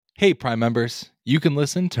Hey, Prime members, you can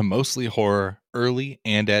listen to Mostly Horror early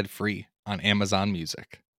and ad-free on Amazon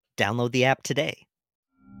Music. Download the app today.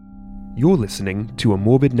 You're listening to a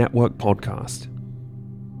Morbid Network podcast.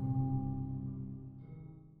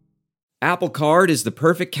 Apple Card is the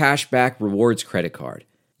perfect cashback rewards credit card.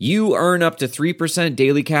 You earn up to 3%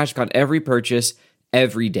 daily cash on every purchase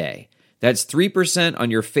every day. That's 3%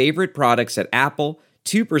 on your favorite products at Apple,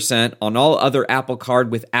 2% on all other Apple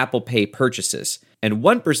Card with Apple Pay purchases, and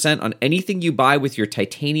 1% on anything you buy with your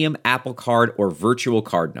titanium Apple Card or virtual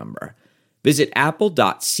card number. Visit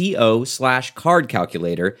apple.co/card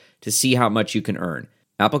calculator to see how much you can earn.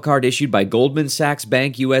 Apple Card issued by Goldman Sachs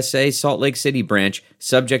Bank USA, Salt Lake City branch,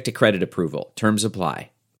 subject to credit approval. Terms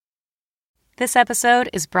apply. This episode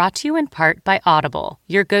is brought to you in part by Audible,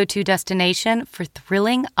 your go-to destination for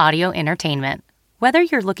thrilling audio entertainment. Whether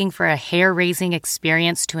you're looking for a hair-raising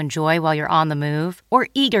experience to enjoy while you're on the move or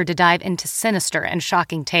eager to dive into sinister and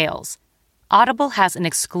shocking tales, Audible has an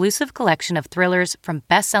exclusive collection of thrillers from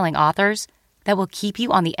best-selling authors that will keep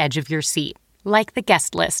you on the edge of your seat, like The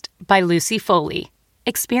Guest List by Lucy Foley.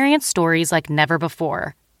 Experience stories like never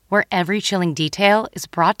before, where every chilling detail is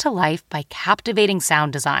brought to life by captivating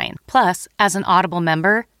sound design. Plus, as an Audible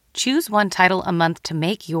member, choose one title a month to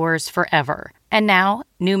make yours forever. And now,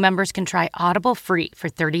 new members can try Audible free for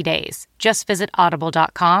 30 days. Just visit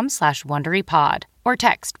audible.com/WonderyPod or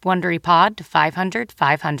text WonderyPod to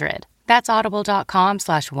 500-500. That's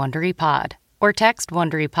audible.com/WonderyPod or text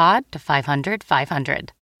WonderyPod to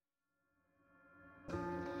 500-500.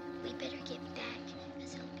 We better get back,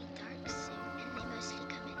 because it'll be dark soon, and they mostly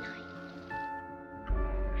come at night.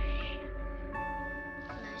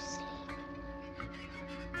 Mostly.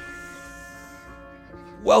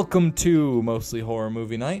 Welcome to Mostly Horror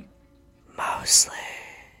Movie Night. Mostly.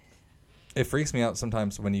 It freaks me out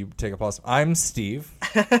sometimes when you take a pause. I'm Steve.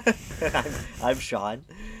 I'm Sean.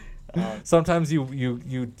 Sometimes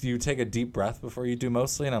you take a deep breath before you do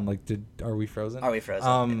Mostly, and I'm like, are we frozen? Are we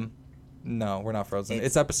frozen? No, we're not frozen.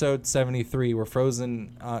 It's episode 73. We're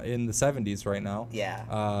frozen in the 70s right now.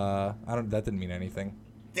 Yeah. That didn't mean anything.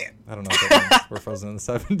 Yeah. I don't know what that means. We're frozen in the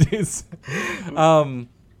 70s.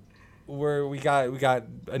 We got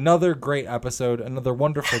another great episode, another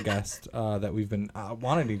wonderful guest that we've been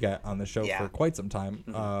wanting to get on the show for quite some time.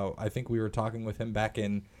 I think we were talking with him back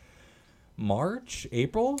in March,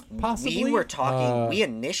 April, possibly. We were talking. We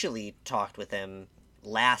initially talked with him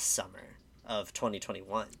last summer of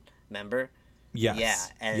 2021. Remember?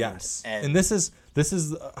 Yes. Yeah. And this is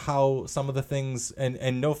how some of the things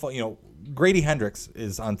and no fault. Grady Hendrix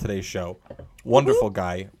is on today's show. Wonderful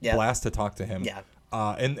guy. Yeah. Blast to talk to him. Yeah.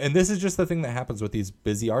 And this is just the thing that happens with these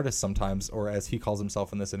busy artists sometimes, or as he calls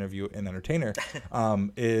himself in this interview, an entertainer,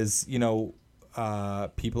 is,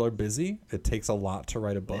 people are busy. It takes a lot to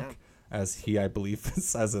write a book, as he, I believe,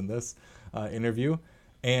 says in this interview.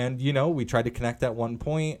 And, we tried to connect at one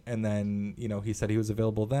point, and then, he said he was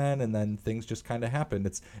available then, and then things just kind of happened.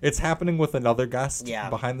 It's happening with another guest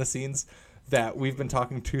behind the scenes that we've been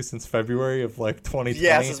talking to since February of 2020.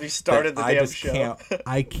 Yeah, since we started the damn show.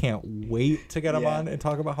 I can't wait to get him on and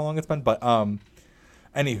talk about how long it's been. But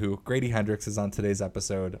anywho, Grady Hendrix is on today's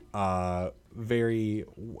episode. A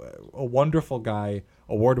wonderful guy,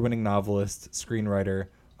 award-winning novelist, screenwriter.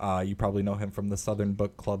 You probably know him from the Southern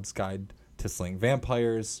Book Club's Guide to Slaying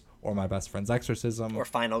Vampires, or My Best Friend's Exorcism, or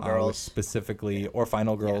Final Girls, or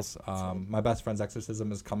Final Girls. My Best Friend's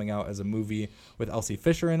Exorcism is coming out as a movie with Elsie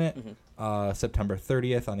Fisher in it, September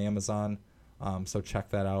 30th on Amazon. So check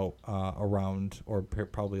that out around, or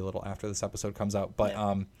probably a little after this episode comes out. But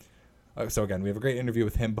so again, we have a great interview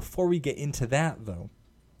with him. Before we get into that, though,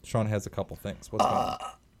 Sean has a couple things. What's going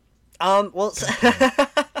on? Well.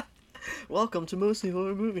 Welcome to Mostly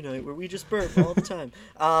Horror Movie Night, where we just burp all the time.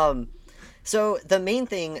 So the main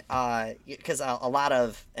thing, because a lot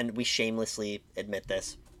of, and we shamelessly admit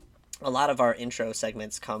this, a lot of our intro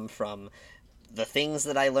segments come from the things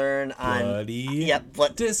that I learn on Bloody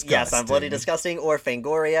Disgusting. Yes, on Bloody Disgusting or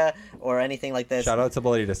Fangoria or anything like this. Shout out to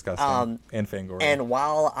Bloody Disgusting and Fangoria. And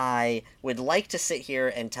while I would like to sit here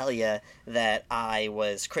and tell you that I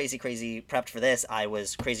was crazy prepped for this, I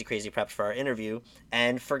was crazy prepped for our interview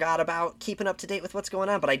and forgot about keeping up to date with what's going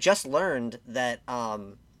on. But I just learned that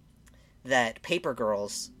that Paper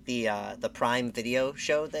Girls, the Prime Video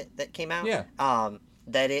show that came out,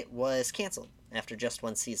 that it was canceled after just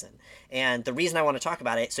one season. And the reason I want to talk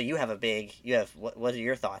about it, so what are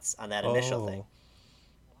your thoughts on that initial thing?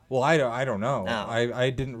 Well, I don't know. Oh.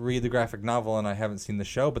 I didn't read the graphic novel and I haven't seen the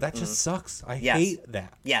show, but that just sucks. I hate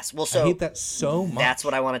that. Yes. Well, I hate that so much. That's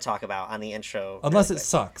what I want to talk about on the intro. Unless it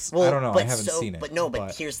sucks. Well, I don't know. I haven't seen it. But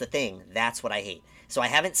here's the thing. That's what I hate. So I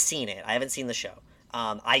haven't seen it. I haven't seen the show.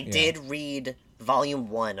 I did read Volume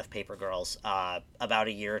 1 of Paper Girls about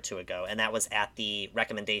a year or two ago, and that was at the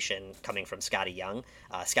recommendation coming from Scotty Young.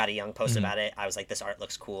 Scotty Young posted about it. I was like, this art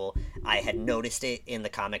looks cool. I had noticed it in the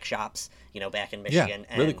comic shops, back in Michigan.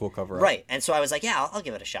 Yeah, really cool cover art. Right, and so I was like, yeah, I'll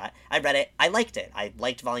give it a shot. I read it. I liked it. I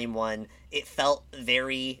liked Volume 1. It felt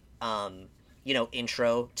very...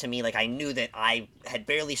 intro to me. Like, I knew that I had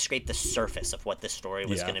barely scraped the surface of what this story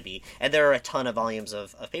was going to be. And there are a ton of volumes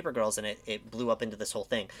of Paper Girls, and it blew up into this whole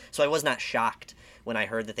thing. So I was not shocked when I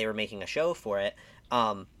heard that they were making a show for it.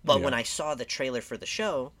 But when I saw the trailer for the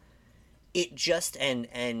show, it just,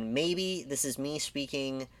 and maybe this is me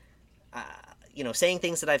speaking, saying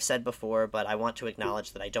things that I've said before, but I want to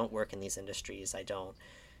acknowledge that I don't work in these industries. I don't,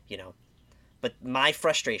 but my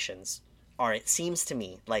frustrations are, it seems to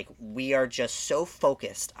me like we are just so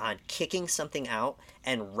focused on kicking something out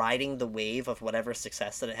and riding the wave of whatever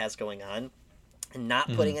success that it has going on, and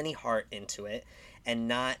not putting any heart into it, and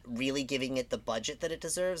not really giving it the budget that it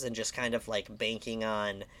deserves, and just kind of like banking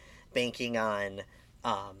on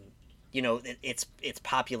its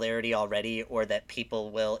popularity already, or that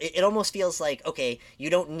people will... It almost feels like, okay, you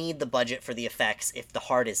don't need the budget for the effects if the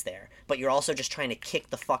heart is there, but you're also just trying to kick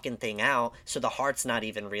the fucking thing out, so the heart's not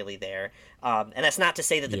even really there. And that's not to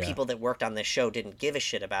say that the people that worked on this show didn't give a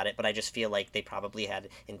shit about it, but I just feel like they probably had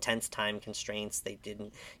intense time constraints. They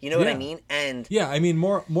didn't... You know what I mean? And... Yeah, I mean,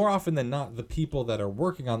 more often than not, the people that are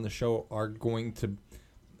working on the show are going to...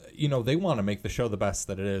 they want to make the show the best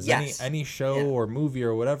that it is. Yes. Any show or movie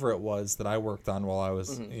or whatever it was that I worked on while I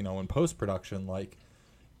was, in post-production, like,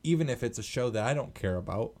 even if it's a show that I don't care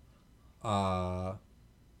about,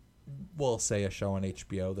 we'll say a show on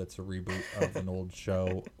HBO that's a reboot of an old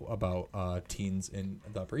show about teens in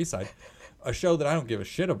the Upper East Side, a show that I don't give a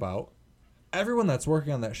shit about, everyone that's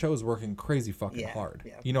working on that show is working crazy fucking hard.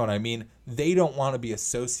 Yeah. You know what I mean? They don't want to be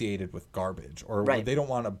associated with garbage, or they don't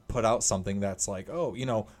want to put out something that's like, oh,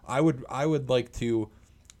 I would like to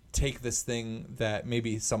take this thing that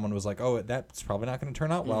maybe someone was like, oh, that's probably not going to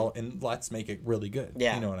turn out well, and let's make it really good.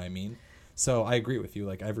 Yeah. You know what I mean? So I agree with you.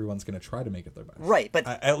 Like, everyone's going to try to make it their best. Right, but...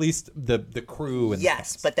 at least the crew and yes, the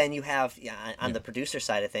cast. but then you have, on the producer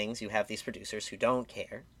side of things, you have these producers who don't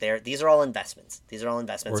care. These are all investments. These are all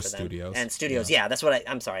investments or for studios. them. And studios, that's what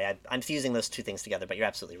I'm sorry. I'm fusing those two things together, but you're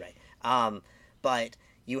absolutely right. But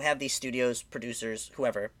you have these studios, producers,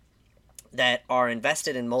 whoever, that are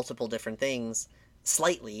invested in multiple different things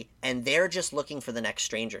slightly, and they're just looking for the next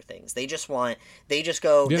Stranger Things. They just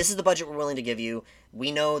go, this is the budget we're willing to give you.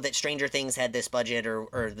 We know that Stranger Things had this budget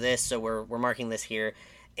or this, so we're marking this here,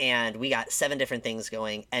 and we got 7 different things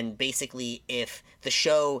going, and basically if the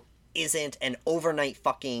show isn't an overnight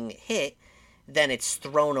fucking hit, then it's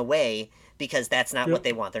thrown away, because that's not what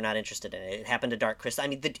they want. They're not interested in it. It happened to Dark Crystal. I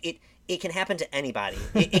mean, it can happen to anybody.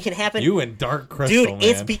 It can happen... You and Dark Crystal, dude, man.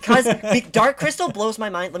 It's because... Dark Crystal blows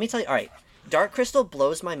my mind. Let me tell you... All right. Dark Crystal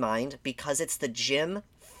blows my mind because it's the Jim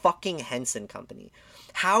fucking Henson Company.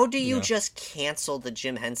 How do you just cancel the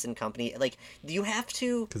Jim Henson Company? Like, you have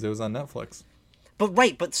to... Because it was on Netflix.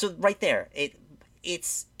 But so right there,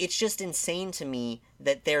 it's just insane to me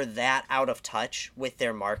that they're that out of touch with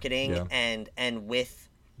their marketing and with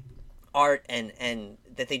art, and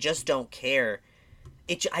that they just don't care.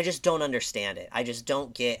 I just don't understand it. I just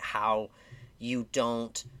don't get how you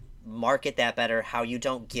don't market that better, how you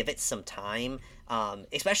don't give it some time,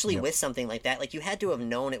 especially with something like that. Like, you had to have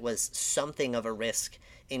known it was something of a risk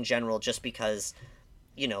in general, just because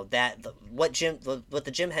what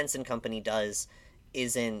the Jim Henson Company does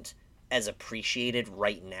isn't as appreciated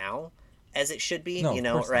right now as it should be.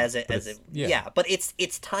 Or as it but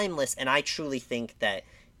it's timeless, and I truly think that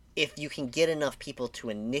if you can get enough people to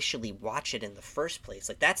initially watch it in the first place,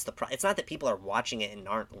 like, that's the it's not that people are watching it and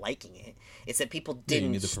aren't liking it, it's that people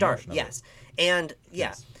didn't start. And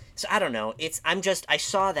so I don't know, I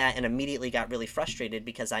saw that and immediately got really frustrated,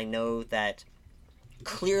 because I know that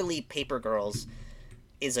clearly Paper Girls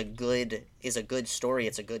is a good story,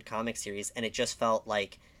 it's a good comic series, and it just felt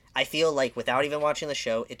like, I feel like without even watching the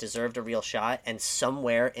show, it deserved a real shot, and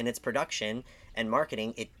somewhere in its production and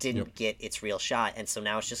marketing, it didn't get its real shot, and so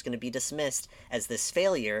now it's just going to be dismissed as this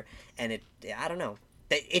failure, and I don't know.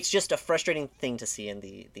 It's just a frustrating thing to see in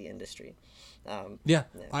the industry.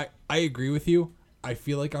 I agree with you. I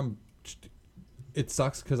feel like it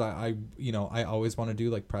sucks, because I always want to do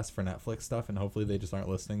like press for Netflix stuff, and hopefully they just aren't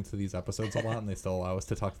listening to these episodes a lot, and they still allow us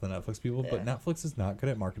to talk to the Netflix people. But Netflix is not good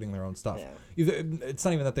at marketing their own stuff. It's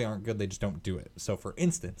not even that they aren't good, they just don't do it. So for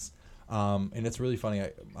instance, and it's really funny,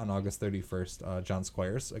 on August 31st, John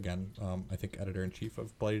Squires, again, I think editor-in-chief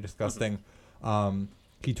of Bloody Disgusting,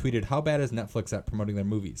 he tweeted, "How bad is Netflix at promoting their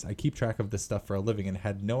movies? I keep track of this stuff for a living and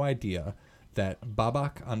had no idea that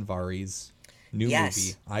Babak Anwari's new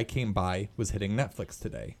movie, I Came By, was hitting Netflix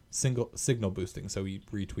today. Signal boosting. So he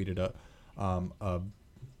retweeted a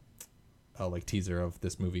like teaser of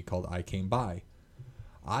this movie called I Came By.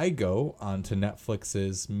 I go onto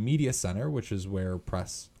Netflix's media center, which is where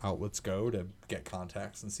press outlets go to get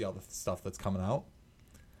contacts and see all the stuff that's coming out.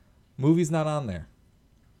 Movie's not on there.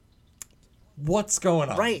 What's going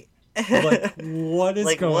on? Right. Like, what is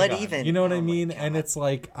like, going what on? even? You know what Oh I mean? my God. And it's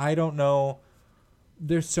like, I don't know.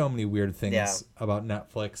 There's so many weird things about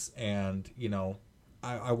Netflix, and, you know,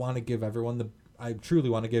 I want to give everyone I truly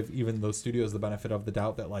want to give even those studios the benefit of the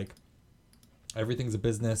doubt that, like, everything's a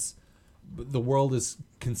business. The world is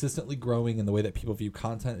consistently growing, and the way that people view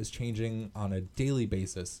content is changing on a daily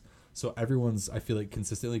basis. So everyone's, I feel like,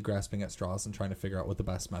 consistently grasping at straws and trying to figure out what the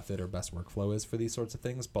best method or best workflow is for these sorts of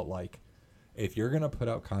things. But, like, if you're going to put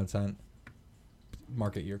out content,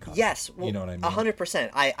 market your content. Yes, well, you know what I mean?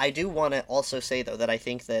 100%. I do want to also say, though, that I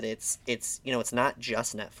think that it's you know, it's not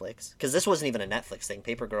just Netflix, because this wasn't even a Netflix thing.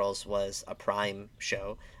 Paper Girls was a Prime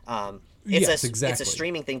show. It's a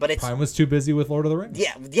streaming thing, but Prime was too busy with Lord of the Rings.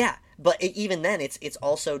 Yeah. But even then, it's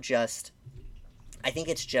also just, I think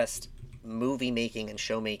it's just movie making and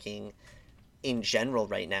show making in general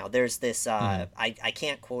right now. There's this, I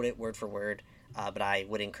can't quote it word for word, but I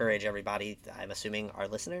would encourage everybody, I'm assuming our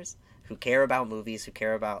listeners, who care about movies, who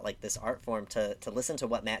care about, like, this art form, to listen to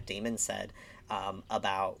what Matt Damon said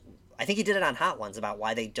about, I think he did it on Hot Ones, about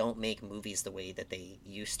why they don't make movies the way that they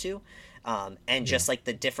used to, and just, like,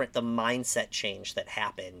 the mindset change that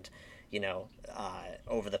happened, you know,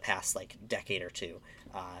 over the past, like, decade or two,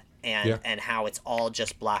 and how it's all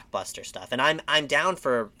just blockbuster stuff. And I'm down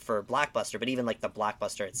for blockbuster, but even, like, the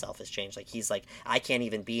blockbuster itself has changed. Like, he's like, I can't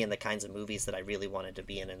even be in the kinds of movies that I really wanted to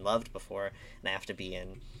be in and loved before, and I have to be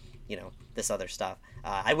in, you know, this other stuff.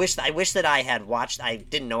 I wish that I had watched. I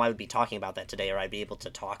didn't know I would be talking about that today, or I'd be able to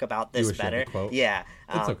talk about this better. Yeah,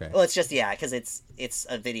 it's okay. Well, it's just because it's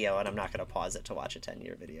a video, and I'm not going to pause it to watch a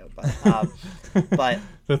 10-year video. But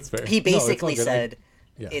that's fair. He basically said,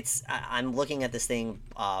 it's I'm looking at this thing,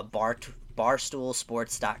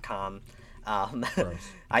 barstoolsports.com.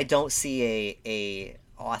 I don't see a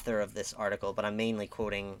author of this article, but I'm mainly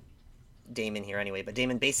quoting Damon here anyway. But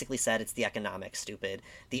Damon basically said it's the economics, stupid.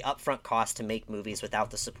 The upfront cost to make movies without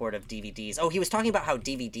the support of DVDs. Oh, he was talking about how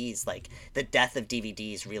DVDs, like, the death of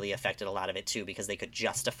DVDs really affected a lot of it too, because they could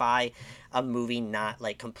justify a movie not,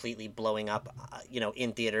 like, completely blowing up, you know,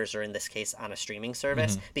 in theaters, or in this case on a streaming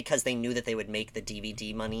service, because they knew that they would make the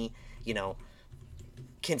DVD money, you know,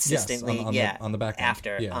 consistently, on the back end.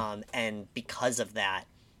 After, and because of that,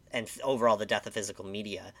 and overall the death of physical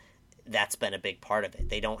media, that's been a big part of it.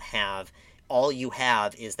 They don't have, all you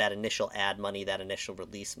have is that initial ad money, that initial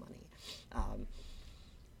release money.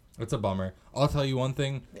 It's a bummer. I'll tell you one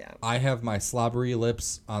thing. Yeah. I have my slobbery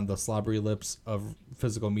lips on the slobbery lips of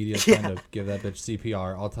physical media trying to give that bitch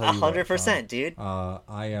CPR. I'll tell you 100%, dude.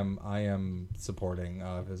 I am supporting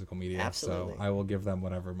physical media. Absolutely. So I will give them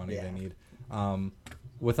whatever money they need.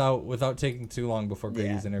 Without taking too long before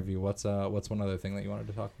Grady's interview, what's one other thing that you wanted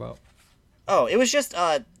to talk about? Oh, it was just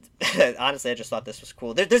honestly, I just thought this was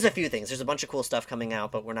cool. There's a few things. There's a bunch of cool stuff coming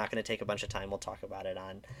out, but we're not going to take a bunch of time. We'll talk about it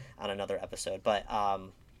on another episode. But I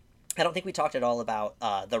don't think we talked at all about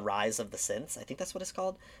the rise of the synths. I think that's what it's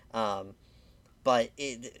called. But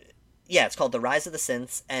it's called The Rise of the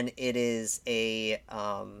Synths, and it is a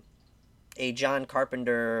John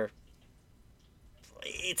Carpenter.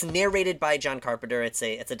 It's narrated by John Carpenter. It's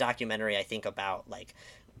a documentary, I think, about, like,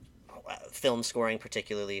 film scoring,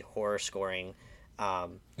 particularly horror scoring.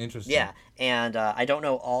 Interesting. Yeah, and I don't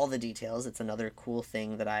know all the details. It's another cool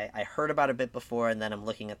thing that I heard about a bit before, and then I'm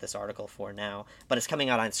looking at this article for now. But it's coming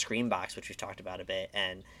out on Screambox, which we've talked about a bit,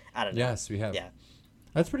 and I don't know. Yes, we have. Yeah.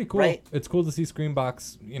 That's pretty cool. Right? It's cool to see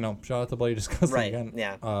Screambox, you know, shout out to Bloody Disgusting again.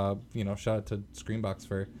 Yeah. You know, shout out to Screambox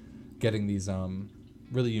for getting these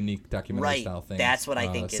really unique documentary style things. That's what I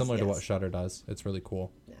think is similar to what Shudder does. It's really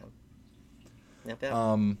cool. Yeah.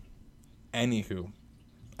 Yep. Anywho,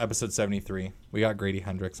 episode 73. We got Grady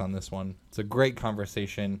Hendrix on this one. It's a great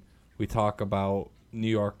conversation. We talk about New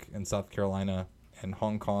York and South Carolina and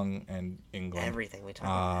Hong Kong and England. Everything. We talk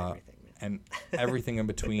about everything. And everything in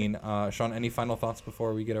between. Sean, any final thoughts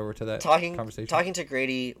before we get over to that conversation? Talking to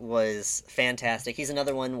Grady was fantastic. He's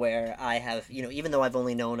another one where I have, you know, even though I've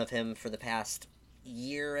only known of him for the past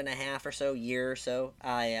year or so,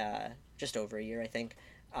 just over a year, I think.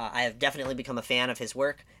 I have definitely become a fan of his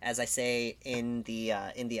work. As I say in the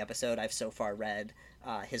episode, I've so far read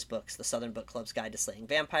his books, The Southern Book Club's Guide to Slaying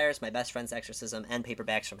Vampires, My Best Friend's Exorcism, and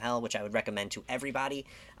Paperbacks from Hell, which I would recommend to everybody.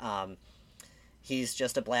 He's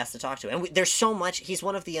just a blast to talk to. And there's so much. He's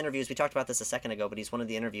one of the interviews. We talked about this a second ago, but he's one of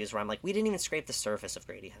the interviews where I'm like, we didn't even scrape the surface of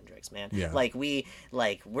Grady Hendrix, man. Yeah.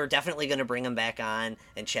 We're definitely going to bring him back on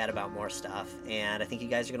and chat about more stuff. And I think you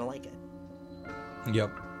guys are going to like it.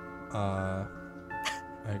 Yep. I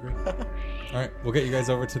agree. All right. We'll get you guys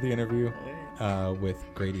over to the interview with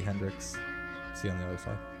Grady Hendrix. See you on the other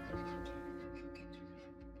side.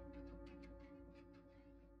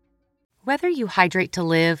 Whether you hydrate to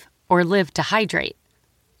live or live to hydrate,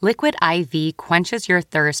 Liquid IV quenches your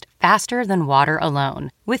thirst faster than water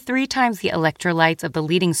alone. With 3 times the electrolytes of the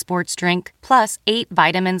leading sports drink, plus 8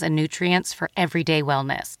 vitamins and nutrients for everyday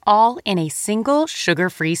wellness, all in a single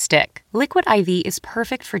sugar-free stick. Liquid IV is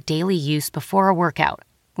perfect for daily use before a workout,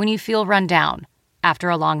 when you feel run down, after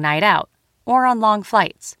a long night out, or on long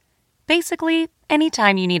flights. Basically,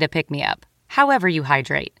 anytime you need a pick-me-up, however you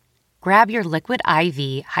hydrate. Grab your Liquid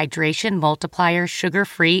IV Hydration Multiplier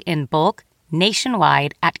sugar-free in bulk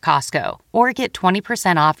nationwide at Costco, or get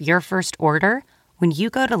 20% off your first order when you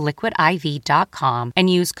go to liquidiv.com and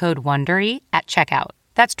use code WONDERY at checkout.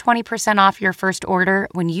 That's 20% off your first order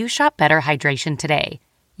when you shop Better Hydration today,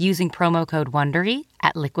 using promo code WONDERY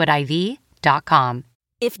at liquidiv.com.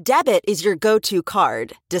 If debit is your go-to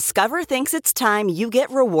card, Discover thinks it's time you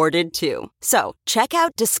get rewarded too. So, check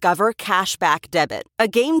out Discover Cashback Debit, a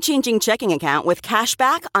game-changing checking account with cash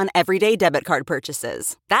back on everyday debit card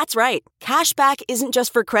purchases. That's right. Cashback isn't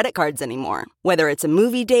just for credit cards anymore. Whether it's a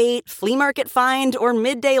movie date, flea market find, or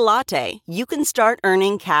midday latte, you can start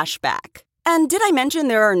earning cash back. And did I mention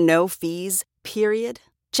there are no fees, period?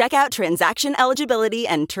 Check out transaction eligibility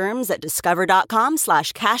and terms at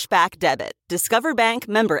discover.com/cashbackdebit. Discover Bank,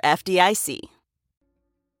 member FDIC.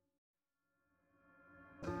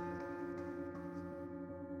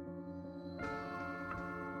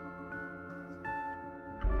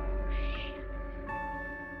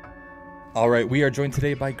 All right, we are joined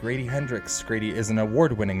today by Grady Hendrix. Grady is an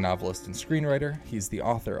award-winning novelist and screenwriter. He's the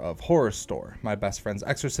author of Horror Store, My Best Friend's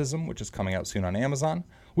Exorcism, which is coming out soon on Amazon,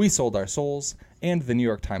 We Sold Our Souls, and the New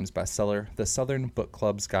York Times bestseller, The Southern Book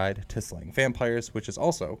Club's Guide to Slaying Vampires, which is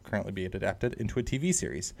also currently being adapted into a TV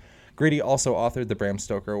series. Grady also authored the Bram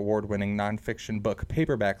Stoker award-winning nonfiction book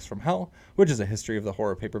Paperbacks from Hell, which is a history of the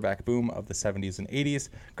horror paperback boom of the 70s and 80s.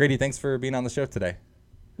 Grady, thanks for being on the show today.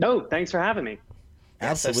 No, thanks for having me.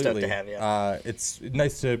 Absolutely. So stoked to have you. It's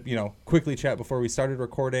nice to, quickly chat before we started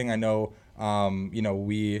recording. I know,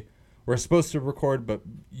 we were supposed to record, but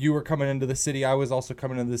you were coming into the city. I was also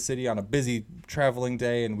coming into the city on a busy traveling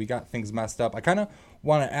day, and we got things messed up. I kind of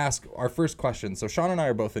want to ask our first question. So Sean and I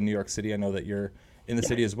are both in New York City. I know that you're in the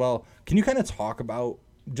city as well. Can you kind of talk about,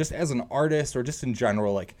 just as an artist or just in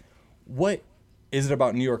general, like, what is it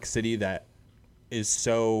about New York City that is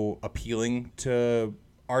so appealing to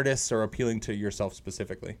artists or appealing to yourself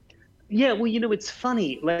specifically? Yeah, well, it's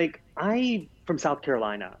funny. Like, I'm from South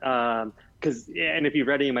Carolina, and if you've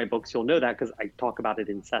read any of my books, you'll know that because I talk about it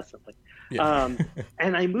incessantly. Yeah.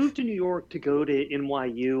 And I moved to New York to go to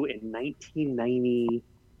NYU in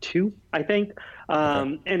 1992, I think.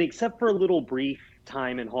 And except for a little brief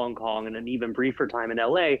time in Hong Kong and an even briefer time in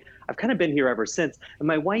LA, I've kind of been here ever since. And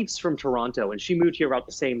my wife's from Toronto, and she moved here about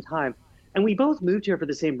the same time. And we both moved here for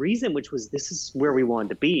the same reason, which was this is where we wanted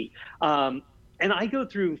to be. And I go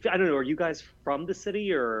through, I don't know, are you guys from the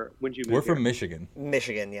city or when did you move We're here? from Michigan.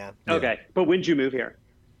 Michigan, yeah. Okay, but when did you move here?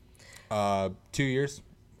 2 years,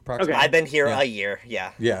 approximately. Okay. I've been here a year,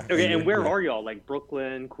 yeah. Yeah. Okay, and where are y'all? Like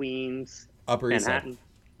Brooklyn, Queens, Upper East Manhattan? Side.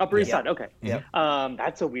 Upper East Side, okay. Yep.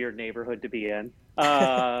 That's a weird neighborhood to be in.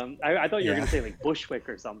 I thought you were going to say like Bushwick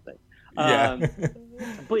or something. Yeah.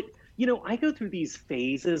 But I go through these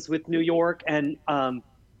phases with New York and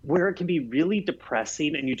where it can be really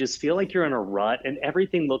depressing and you just feel like you're in a rut and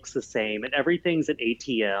everything looks the same and everything's an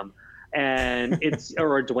ATM and it's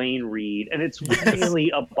or a Dwayne Reed and it's really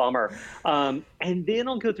a bummer. And then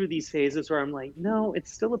I'll go through these phases where I'm like, no,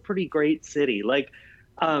 it's still a pretty great city. Like,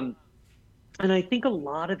 and I think a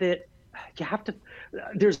lot of it,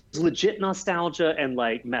 there's legit nostalgia and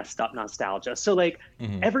like messed up nostalgia. So like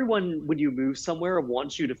everyone, when you move somewhere,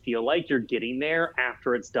 wants you to feel like you're getting there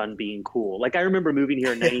after it's done being cool. Like I remember moving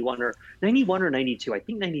here in 91 or 92, I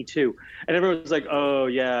think 92. And everyone was like, oh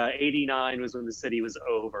yeah, 89 was when the city was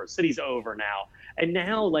over. City's over now. And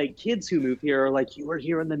now like kids who move here are like, you were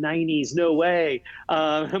here in the 90s, no way.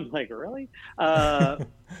 I'm like, really? But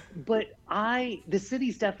the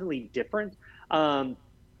city's definitely different.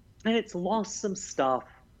 And it's lost some stuff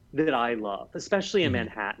that I love, especially in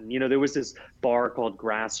Manhattan. You know, there was this bar called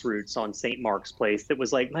Grassroots on St. Mark's Place that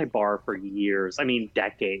was like my bar for years. I mean,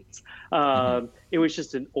 decades. It was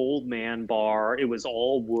just an old man bar. It was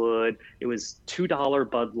all wood. It was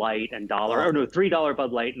 $2 Bud Light and $3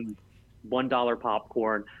 Bud Light and $1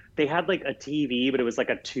 popcorn. They had like a TV, but it was like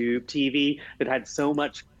a tube TV that had so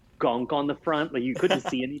much gunk on the front, like you couldn't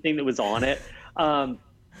see anything that was on it.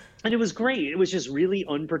 And it was great. It was just really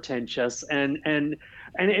unpretentious, and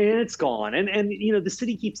it's gone. And you know, the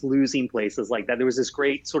city keeps losing places like that. There was this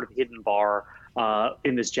great sort of hidden bar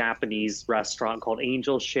in this Japanese restaurant called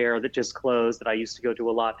Angel Share that just closed that I used to go to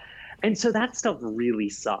a lot. And so that stuff really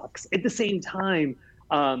sucks. At the same time,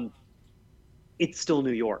 it's still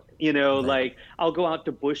New York, you know, like I'll go out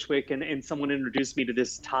to Bushwick and someone introduced me to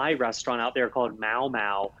this Thai restaurant out there called Mau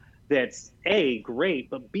Mau. That's A, great,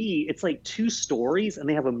 but B, it's like 2 stories and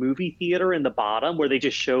they have a movie theater in the bottom where they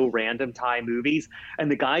just show random Thai movies. And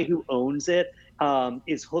the guy who owns it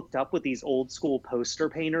is hooked up with these old school poster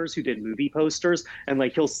painters who did movie posters, and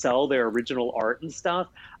like he'll sell their original art and stuff.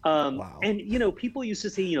 And, you know, people used to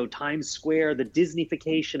say, you know, Times Square, the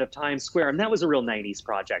Disneyfication of Times Square. And that was a real 90s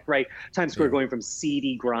project, right? Times Square going from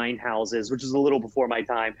seedy grindhouses, which is a little before my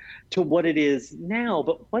time, to what it is now.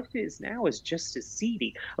 But what it is now is just as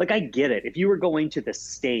seedy. Like, I get it. If you were going to the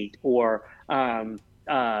State or,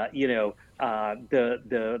 you know,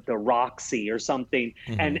 the Roxy or something,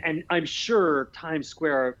 and I'm sure Times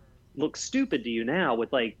Square looks stupid to you now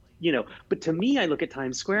with like, you know, but to me, I look at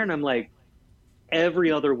Times Square and I'm like,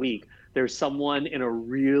 every other week, there's someone in a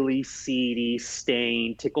really seedy,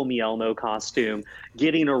 stained Tickle Me Elmo costume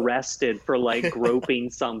getting arrested for like groping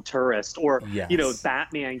some tourist, or, you know,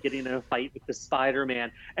 Batman getting in a fight with the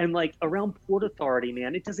Spider-Man. And like around Port Authority,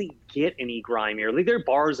 man, it doesn't get any grimier. Like there are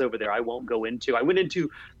bars over there I won't go into. I went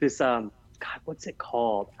into this, God, what's it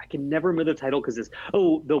called? I can never remember the title because it's,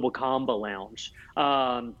 the Wakamba Lounge.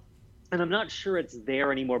 And I'm not sure it's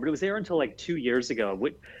there anymore, but it was there until like 2 years ago,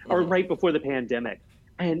 or right before the pandemic.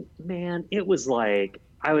 And man, it was like,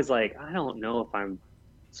 I was like, I don't know if I'm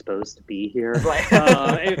supposed to be here.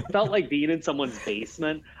 It felt like being in someone's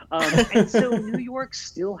basement. And so New York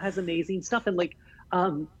still has amazing stuff. And like,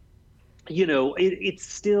 you know, it's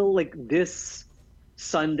still like this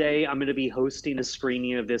Sunday, I'm going to be hosting a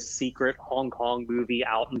screening of this secret Hong Kong movie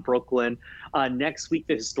out in Brooklyn. Next week,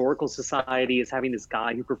 the Historical Society is having this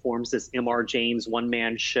guy who performs this M.R. James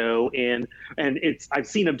one-man show and I've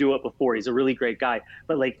seen him do it before. He's a really great guy,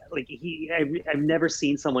 but I've never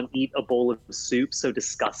seen someone eat a bowl of soup so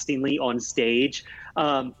disgustingly on stage.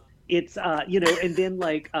 It's you know, and then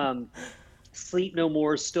like Sleep No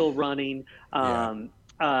More is still running.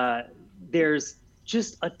 There's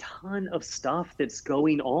just a ton of stuff that's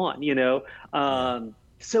going on, you know?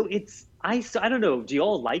 So it's, I don't know, do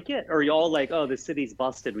y'all like it? Or are y'all like, oh, the city's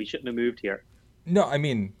busted, we shouldn't have moved here? No, I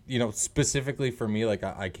mean, you know, specifically for me, like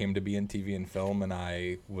I came to be in TV and film, and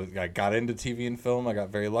I got into TV and film. I got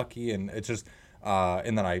very lucky, and it's just,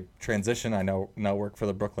 and then I transitioned. I now work for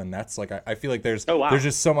the Brooklyn Nets. Like I feel like there's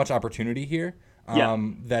just so much opportunity here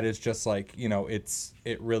that is just like, you know,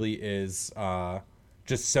 it really is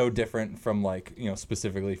just so different from like, you know,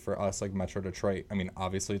 specifically for us, like Metro Detroit. I mean,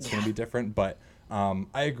 obviously it's going to be different, but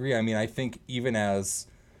I agree. I mean, I think even as,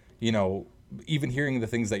 you know, even hearing the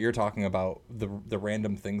things that you're talking about, the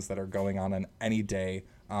random things that are going on any day.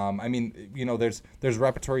 I mean, you know, there's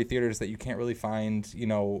repertory theaters that you can't really find, you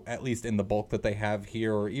know, at least in the bulk that they have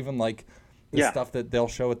here, or even like the stuff that they'll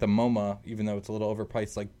show at the MoMA, even though it's a little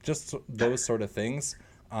overpriced, like just those sort of things.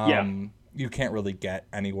 You can't really get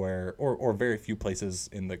anywhere or very few places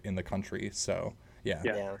in the country. So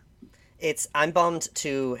yeah. I'm bummed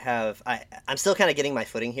to have. I'm still kind of getting my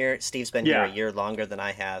footing here. Steve's been here a year longer than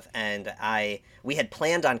I have, and we had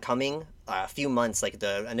planned on coming a few months. Like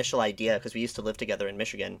the initial idea, because we used to live together in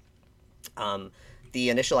Michigan. The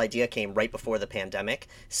initial idea came right before the pandemic,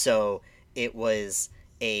 so it was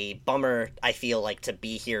a bummer. I feel like to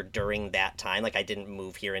be here during that time. Like I didn't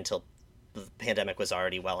move here until the pandemic was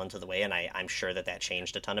already well into the way, and I'm sure that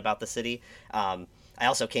changed a ton about the city. I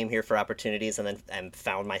also came here for opportunities and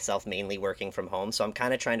found myself mainly working from home. So I'm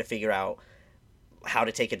kind of trying to figure out how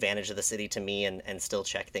to take advantage of the city to me and still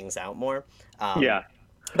check things out more.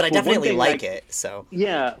 But I definitely like it. So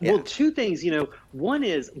well, 2 things, you know, one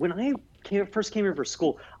is when I first came here for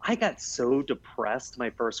school, I got so depressed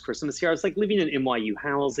my first Christmas here. I was like living in NYU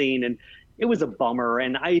housing, and it was a bummer.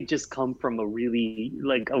 And I had just come from a really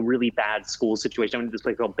bad school situation. I went to this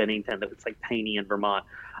place called Bennington that was like tiny in Vermont.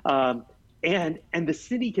 And the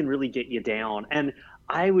city can really get you down. And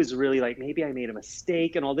I was really like, maybe I made a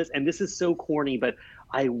mistake and all this. And this is so corny, but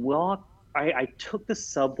I took the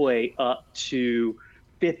subway up to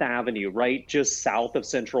Fifth Avenue, right just south of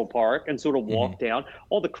Central Park, and sort of walk down.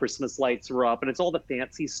 All the Christmas lights were up, and it's all the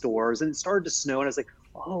fancy stores, and it started to snow, and I was like,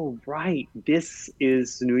 oh, right, this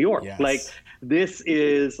is New York. Yes. Like, this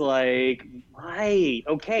is like, right,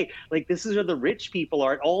 okay, like this is where the rich people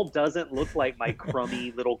are. It all doesn't look like my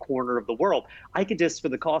crummy little corner of the world. I could just, for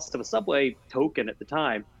the cost of a subway token at the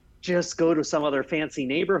time, just go to some other fancy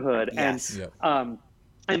neighborhood. Yes.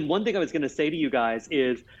 And one thing I was going to say to you guys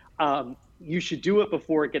is, you should do it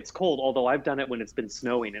before it gets cold, although I've done it when it's been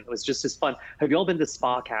snowing, and it was just as fun. Have you all been to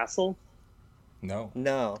Spa Castle?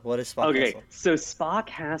 No. What is Spa Okay, Castle? so Spa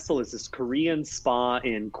Castle is this Korean spa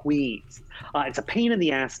in Queens. It's a pain in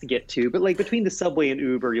the ass to get to, but like between the subway and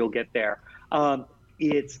Uber, you'll get there.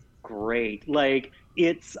 It's great. Like,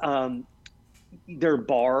 it's there are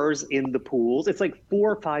bars in the pools. It's like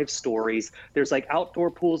 4 or 5 stories. There's like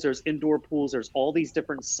outdoor pools, there's indoor pools, there's all these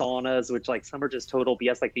different saunas, which like some are just total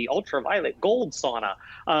BS, like the ultraviolet gold sauna.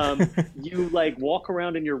 You like walk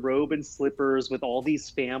around in your robe and slippers with all these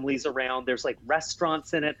families around. There's like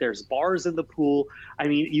restaurants in it. There's bars in the pool. I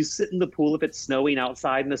mean, you sit in the pool if it's snowing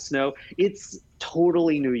outside in the snow. It's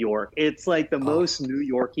totally New York. It's like the most New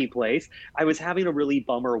Yorky place. I was having a really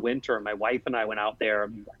bummer winter. My wife and I went out there,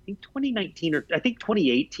 I think 2019 or I think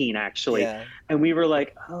 2018 actually. Yeah. And we were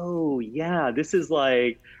like, oh yeah, this is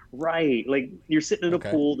like, right. Like you're sitting in a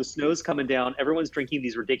pool, the snow's coming down, everyone's drinking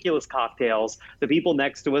these ridiculous cocktails. The people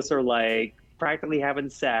next to us are like practically having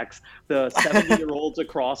sex. The 70-year-olds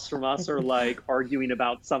across from us are like arguing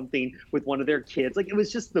about something with one of their kids. Like it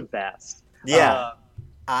was just the best. Yeah.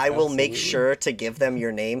 I will make sure to give them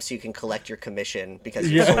your name so you can collect your commission because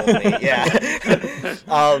you sold me. Yeah.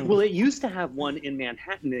 Well, it used to have one in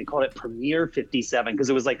Manhattan. They called it Premier 57 because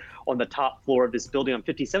it was like on the top floor of this building on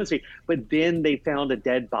 57th Street. But then they found a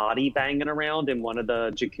dead body banging around in one of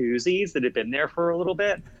the jacuzzis that had been there for a little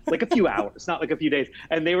bit, like a few hours, not like a few days.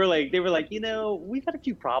 And they were like, you know, we've had a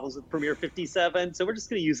few problems with Premier 57, so we're just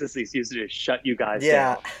going to use this excuse to just shut you guys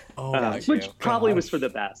down. Which probably was for the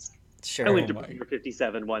best. Sure. I went to Premier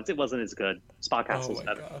 57 once. It wasn't as good. Spa Castle's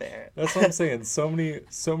better. That's what I'm saying. So many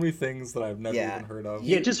things that I've never even heard of.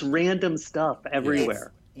 Yeah, just random stuff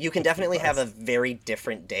everywhere. You can definitely have a very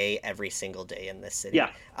different day every single day in this city. Yeah.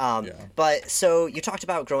 But so you talked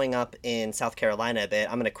about growing up in South Carolina a bit.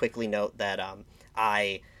 I'm going to quickly note that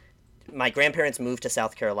my grandparents moved to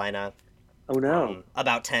South Carolina. Oh no!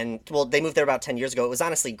 They moved there about 10 years ago. It was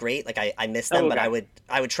honestly great. Like I miss them, but I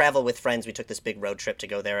would travel with friends. We took this big road trip to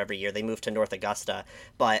go there every year. They moved to North Augusta,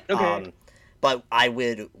 but while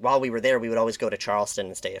we were there, we would always go to Charleston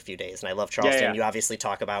and stay a few days. And I love Charleston. Yeah. You obviously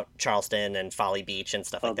talk about Charleston and Folly Beach and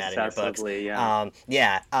stuff like that in your books.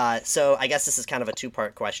 So I guess this is kind of a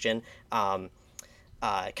 2-part question. Kind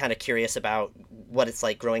of curious about what it's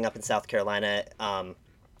like growing up in South Carolina.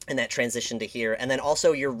 And that transition to here, and then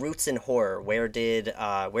also your roots in horror. Where did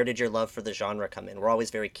your love for the genre come in? We're always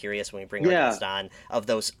very curious when we bring our guest on of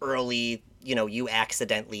those early, you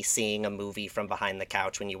accidentally seeing a movie from behind the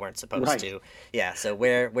couch when you weren't supposed to. Yeah. So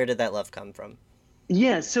where did that love come from?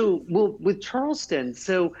 Yeah. So with Charleston.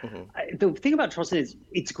 So the thing about Charleston is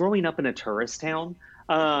it's growing up in a tourist town.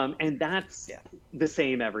 And that's the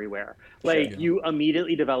same everywhere. Like you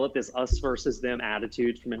immediately develop this us versus them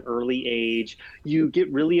attitude from an early age. You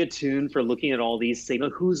get really attuned for looking at all these things.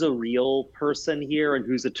 Like who's a real person here and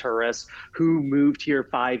who's a tourist, who moved here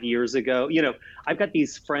 5 years ago. I've got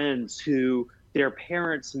these friends who their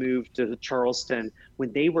parents moved to Charleston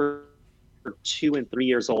when they were 2 and 3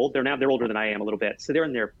 years old. They're older than I am a little bit. So they're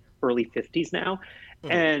in their early 50s now.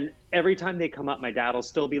 And every time they come up, my dad will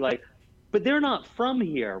still be like, but they're not from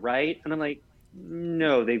here, right? And I'm like,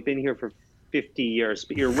 no, they've been here for 50 years.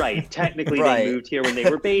 But you're right. Technically, they moved here when they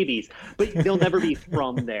were babies. But they'll never be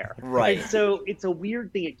from there. Right. And so it's a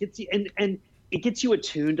weird thing. It gets you, and it gets you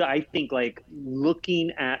attuned to, I think, like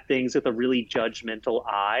looking at things with a really judgmental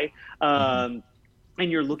eye. And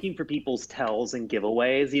you're looking for people's tells and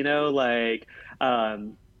giveaways,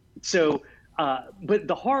 but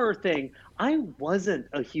the horror thing, I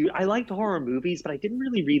liked horror movies, but I didn't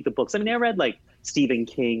really read the books. I mean, I read like Stephen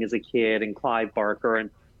King as a kid and Clive Barker,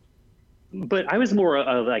 but I was more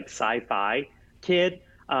a like sci-fi kid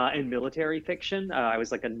and military fiction. I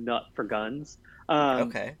was like a nut for guns.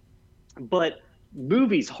 But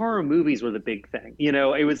horror movies were the big thing.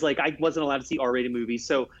 It was like I wasn't allowed to see R-rated movies.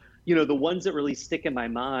 So, the ones that really stick in my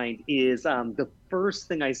mind is the first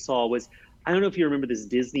thing I saw was, I don't know if you remember this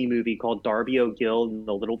Disney movie called Darby O'Gill and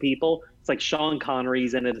the Little People. It's like Sean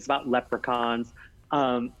Connery's in it. It's about leprechauns.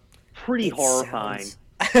 Pretty horrifying.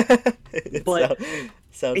 But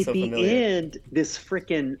Sounds at so the familiar. end, this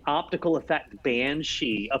freaking optical effect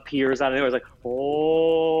banshee appears out of nowhere. It's like,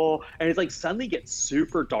 oh, and it's like suddenly gets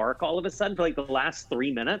super dark all of a sudden for like the last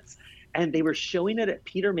 3 minutes. And they were showing it at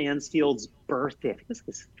Peter Mansfield's birthday. I think it was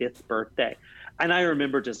his 5th birthday. And I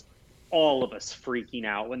remember just all of us freaking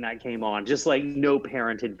out when that came on. Just like no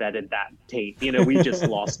parent had vetted that tape. You know, we just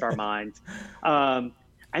lost our minds. And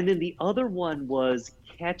then the other one was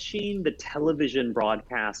catching the television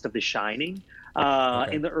broadcast of The Shining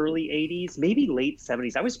in the early 80s, maybe late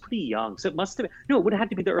 70s. I was pretty young. So it must have been, no, it would have had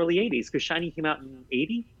to be the early 80s because Shining came out in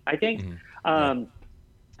 80, I think.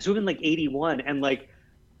 So even like 81. And like,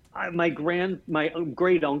 my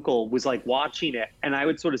great uncle was like watching it, and I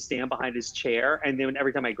would sort of stand behind his chair, and then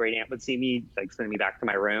every time my great aunt would see me, like send me back to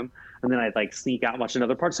my room, and then I'd like sneak out and watch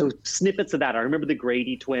another part. So snippets of that. I remember the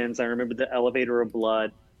Grady twins. I remember the Elevator of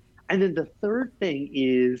Blood, and then the third thing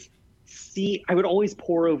is I would always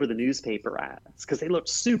pore over the newspaper ads because they looked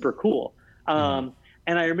super cool. And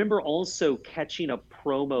I remember also catching a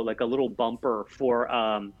promo, like a little bumper for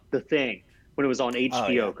The Thing, when it was on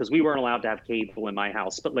HBO, because we weren't allowed to have cable in my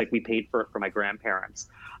house, but like we paid for it for my grandparents.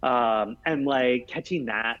 And like catching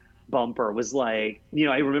that bumper was like, you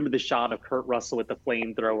know, I remember the shot of Kurt Russell with the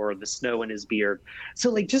flamethrower, the snow in his beard.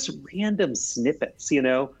 So like just random snippets, you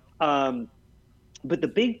know? But the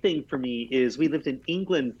big thing for me is we lived in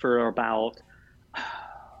England for about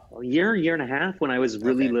a year and a half when I was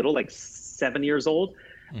really little, like 7 years old.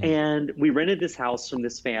 And we rented this house from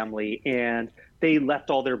this family, and they left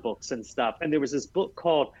all their books and stuff. And there was this book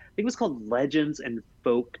called, I think it was called Legends and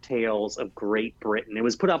Folk Tales of Great Britain. It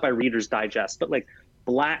was put out by Reader's Digest, but like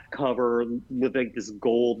black cover with like this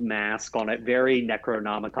gold mask on it, very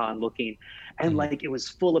Necronomicon looking. And like, it was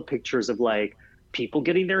full of pictures of like people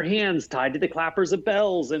getting their hands tied to the clappers of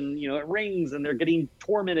bells, and you know it rings, and they're getting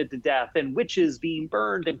tormented to death, and witches being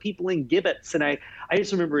burned, and people in gibbets. And I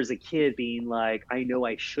just remember as a kid being like, I know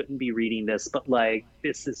I shouldn't be reading this, but like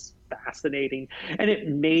this is fascinating. And it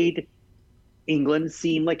made England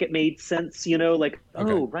seem like it made sense, you know, like,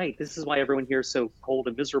 oh, right, this is why everyone here is so cold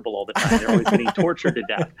and miserable all the time. They're always getting tortured to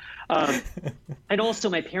death. And also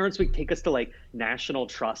my parents would take us to like National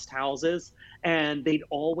Trust houses, and they'd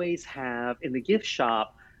always have in the gift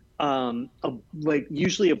shop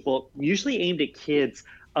usually a book, usually aimed at kids,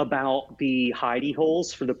 about the hidey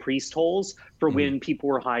holes for the priest holes for when people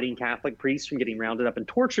were hiding Catholic priests from getting rounded up and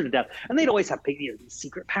tortured to death. And they'd always have these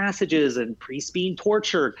secret passages and priests being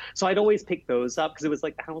tortured. So I'd always pick those up because it was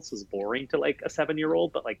like the house was boring to like a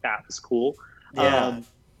 7-year-old, but like that was cool. Yeah.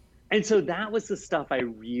 And so that was the stuff I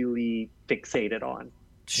really fixated on.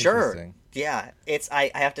 Sure. Yeah. I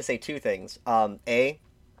have to say two things.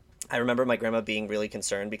 I remember my grandma being really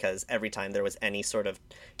concerned because every time there was any sort of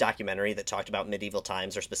documentary that talked about medieval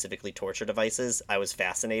times or specifically torture devices, I was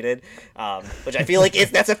fascinated, which I feel like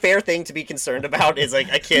that's a fair thing to be concerned about, is like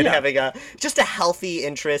a kid having just a healthy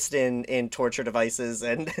interest in torture devices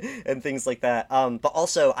and things like that. But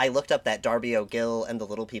also I looked up that Darby O'Gill and the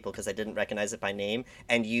Little People because I didn't recognize it by name.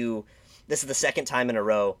 And this is the second time in a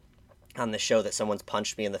row on the show that someone's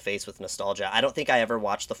punched me in the face with nostalgia. I don't think I ever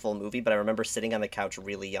watched the full movie, but I remember sitting on the couch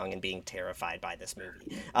really young and being terrified by this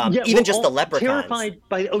movie. The leprechauns. Terrified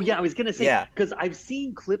by, I was going to say, because I've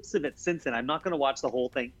seen clips of it since then. I'm not going to watch the whole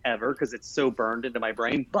thing ever because it's so burned into my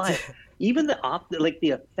brain, but even the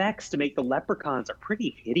effects to make the leprechauns are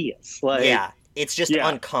pretty hideous. It's just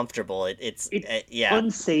uncomfortable. It's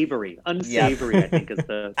unsavory. Unsavory, I think is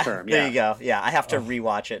the term. There you go. Yeah, I have to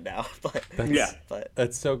rewatch it now. But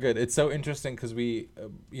that's so good. It's so interesting because we,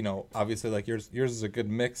 obviously like yours is a good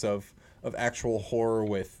mix of actual horror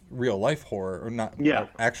with real life horror, or not.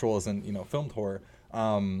 Actual as in filmed horror.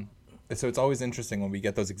 So it's always interesting when we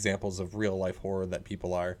get those examples of real life horror that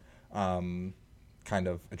people are kind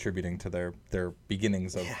of attributing to their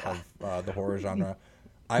beginnings of the horror genre.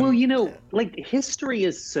 History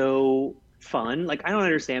is so fun. Like, I don't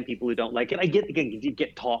understand people who don't like it. I get, again, you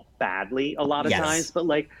get taught badly a lot of times, but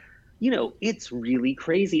it's really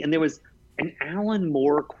crazy. And there was an Alan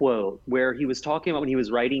Moore quote where he was talking about when he was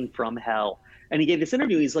writing From Hell, and he gave this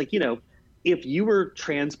interview. He's like, if you were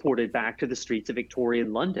transported back to the streets of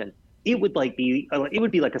Victorian London, it would be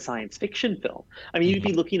like a science fiction film. I mean, you'd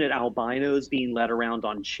be looking at albinos being led around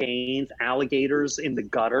on chains, alligators in the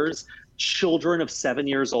gutters, children of 7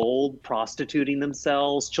 years old prostituting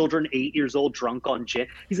themselves, children 8 years old drunk on gin.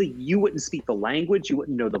 He's like, you wouldn't speak the language, you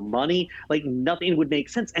wouldn't know the money, like nothing would make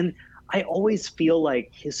sense. And I always feel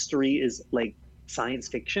like history is like science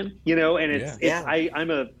fiction, and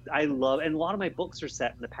I love, and a lot of my books are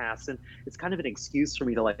set in the past, and it's kind of an excuse for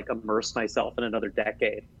me to like immerse myself in another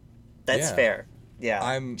decade. That's fair.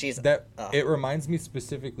 Yeah. It reminds me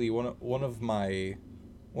specifically one of my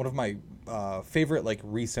favorite like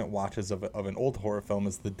recent watches of an old horror film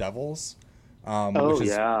is The Devils. Which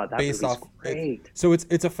is that based off great. So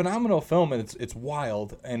it's a phenomenal film, and it's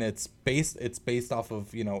wild, and it's based off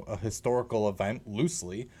of a historical event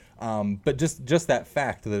loosely, but just that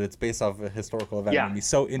fact that it's based off of a historical event made me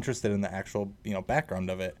so interested in the actual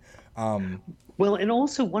background of it. Well, and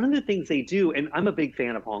also one of the things they do, and I'm a big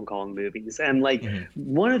fan of Hong Kong movies, and like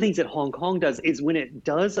one of the things that Hong Kong does is when it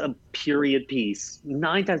does a period piece,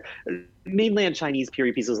 9 times, mainland Chinese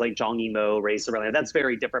period pieces like Zhang Yimou, Race of Rebellion, that's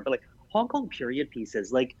very different, but like Hong Kong period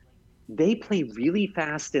pieces, like they play really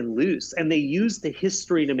fast and loose, and they use the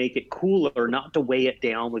history to make it cooler, not to weigh it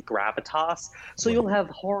down with gravitas. So you'll have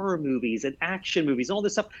horror movies and action movies, all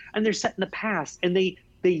this stuff, and they're set in the past, and they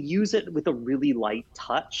use it with a really light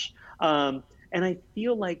touch. And I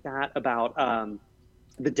feel like that about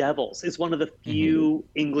The Devils is one of the few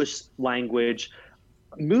English language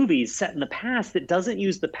movies set in the past that doesn't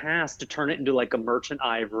use the past to turn it into like a Merchant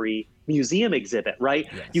Ivory museum exhibit, right?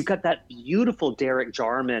 Yes. You've got that beautiful Derek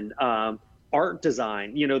Jarman art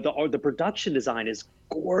design. The production design is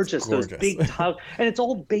gorgeous. Those big tubs, and it's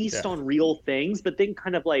all based on real things, but then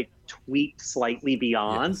kind of like tweaked slightly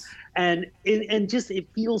beyond. Yes. And just it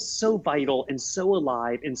feels so vital and so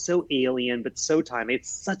alive and so alien, but so timely. It's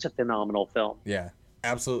such a phenomenal film. Yeah.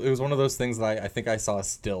 Absolutely. It was one of those things that I think I saw a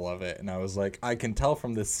still of it, and I was like, I can tell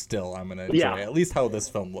from this still I'm going to enjoy at least how this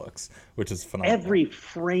film looks, which is phenomenal. Every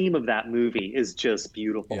frame of that movie is just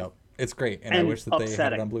beautiful. Yep. It's great, and I wish that they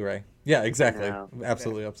had it on Blu-ray. Yeah, exactly.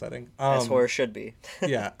 Absolutely upsetting. As horror should be.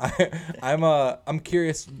 Yeah. I'm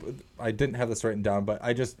curious. I didn't have this written down, but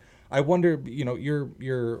I wonder,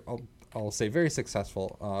 you're I'll say very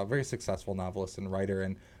successful novelist and writer,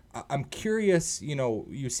 and I'm curious,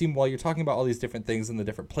 you seem, while you're talking about all these different things and the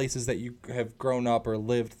different places that you have grown up or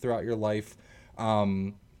lived throughout your life,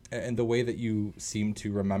 and the way that you seem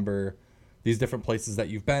to remember these different places that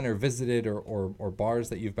you've been or visited or bars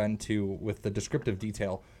that you've been to with the descriptive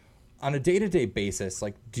detail, on a day-to-day basis,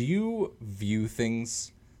 like, do you view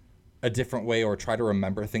things a different way or try to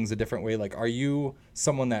remember things a different way? Like, are you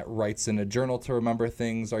someone that writes in a journal to remember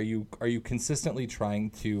things? Are you consistently trying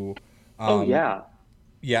to...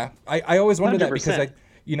 Yeah, I always wonder 100%. That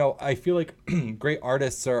because I feel like great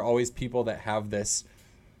artists are always people that have this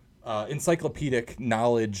encyclopedic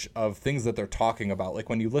knowledge of things that they're talking about. Like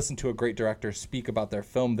when you listen to a great director speak about their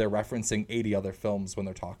film, they're referencing 80 other films when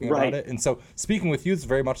they're talking about it. And so speaking with you is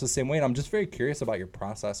very much the same way. And I'm just very curious about your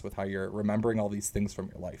process with how you're remembering all these things from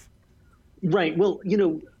your life. Right. Well,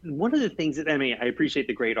 one of the things that, I appreciate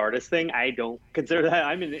the great artist thing. I don't consider that.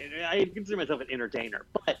 I consider myself an entertainer,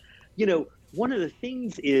 but one of the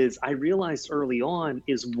things is I realized early on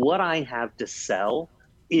is what I have to sell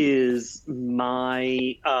is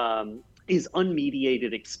my is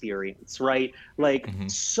unmediated experience, right? Like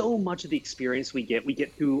so much of the experience we get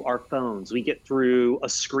through our phones, we get through a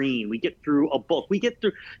screen, we get through a book, we get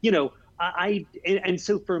through, and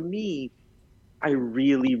so for me, I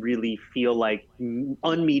really, really feel like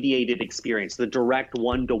unmediated experience, the direct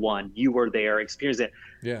one-to-one, you were there, experience it,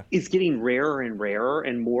 is getting rarer and rarer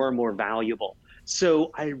and more valuable.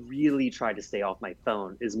 So I really try to stay off my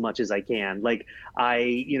phone as much as I can. Like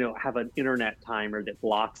I, have an internet timer that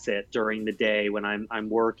blocks it during the day when I'm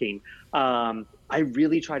working. I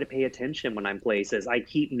really try to pay attention when I'm places. I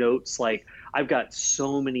keep notes. Like I've got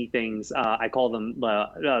so many things. I call them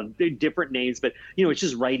different names, but it's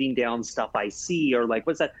just writing down stuff I see or like,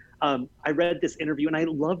 what's that? I read this interview, and I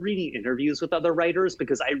love reading interviews with other writers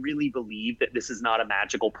because I really believe that this is not a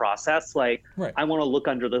magical process. Like I want to look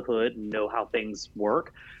under the hood and know how things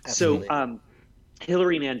work. Absolutely. So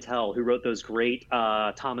Hilary Mantel, who wrote those great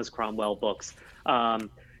Thomas Cromwell books,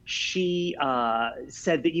 she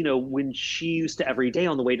said that, when she used to every day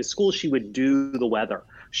on the way to school, she would do the weather.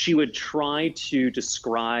 She would try to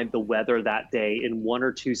describe the weather that day in 1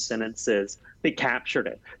 or 2 sentences that captured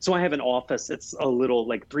it. So I have an office that's a little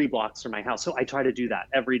like 3 blocks from my house. So I try to do that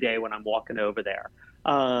every day when I'm walking over there.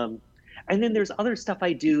 And then there's other stuff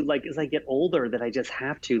I do, like as I get older, that I just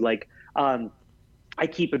have to, like, I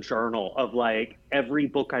keep a journal of like every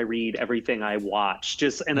book I read, everything I watch,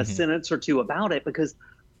 just in a sentence or 2 about it, because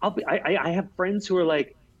I have friends who are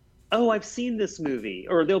like, oh, I've seen this movie,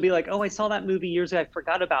 or they'll be like, oh, I saw that movie years ago, I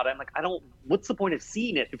forgot about it. I'm like, what's the point of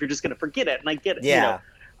seeing it if you're just going to forget it? And I get it. Yeah.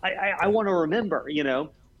 I want to remember,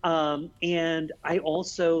 and I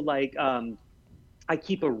also like, I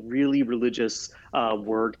keep a really religious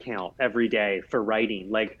word count every day for writing.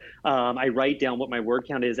 Like I write down what my word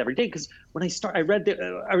count is every day. Because when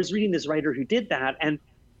I was reading this writer who did that, and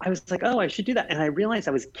I was like, oh, I should do that. And I realized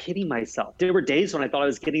I was kidding myself. There were days when I thought I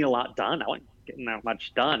was getting a lot done. I getting that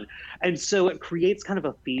much done. And so it creates kind of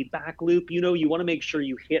a feedback loop. You know, you want to make sure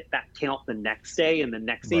you hit that count the next day and the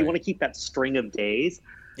next day. You want to keep that string of days.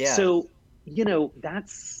 Yeah. So, you know,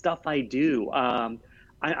 that's stuff I do.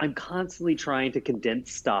 I'm constantly trying to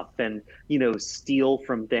condense stuff and, you know, steal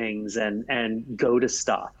from things and go to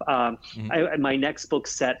stuff. My next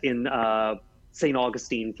book's set in St.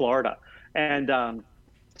 Augustine, Florida. And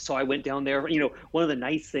so I went down there. You know, one of the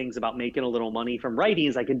nice things about making a little money from writing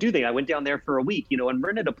is I can do that. I went down there for a week, you know, and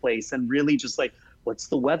rented a place and really just like, what's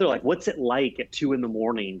the weather like? What's it like at 2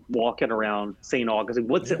 a.m. walking around St. Augustine?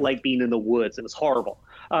 What's it like being in the woods? It was horrible.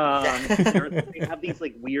 They have these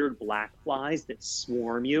like weird black flies that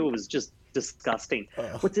swarm you. It was just disgusting.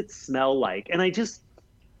 What's it smell like? And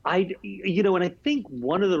you know, and I think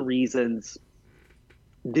one of the reasons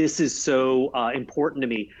this is so important to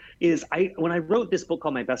me is when I wrote this book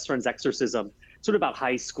called My Best Friend's Exorcism, sort of about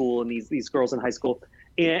high school and these girls in high school,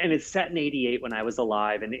 and it's set in '88 when I was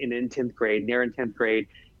alive and in 10th grade, near in 10th grade.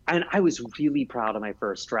 And I was really proud of my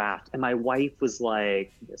first draft. And my wife was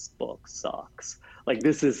like, this book sucks. Like,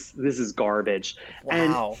 this is garbage.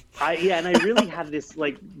 Wow. And I really had this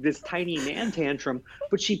tiny man tantrum,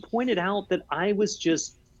 but she pointed out that I was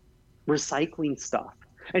just recycling stuff.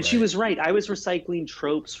 And she was right. I was recycling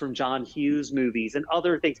tropes from John Hughes movies and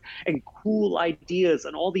other things and cool ideas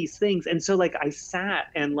and all these things. And so like I sat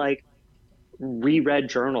and like reread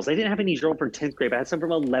journals. I didn't have any journal from 10th grade, but I had some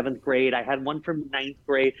from 11th grade. I had one from 9th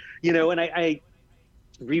grade, you know, and I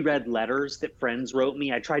reread letters that friends wrote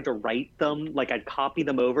me. I tried to write them. Like I'd copy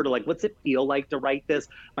them over to like, what's it feel like to write this?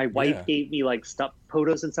 My wife gave me like stuff,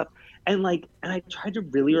 photos and stuff. And I tried to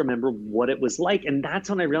really remember what it was like. And that's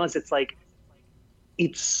when I realized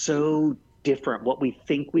it's so different what we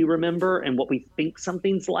think we remember and what we think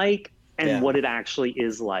something's like and what it actually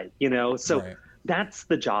is like, you know? So that's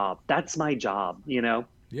the job. That's my job, you know?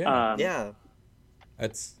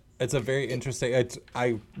 It's a very interesting,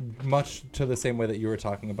 I much to the same way that you were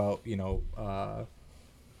talking about, you know,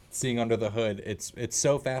 seeing under the hood. It's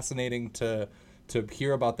so fascinating to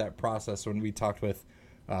hear about that process. When we talked with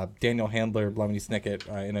Daniel Handler, Lemony Snicket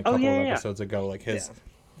in a couple of episodes ago, like his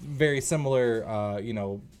very similar, you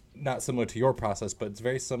know, not similar to your process, but it's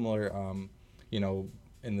very similar, you know,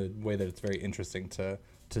 in the way that it's very interesting to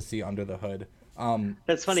see under the hood.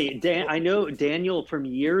 That's funny. I know Daniel from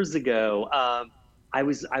years ago. I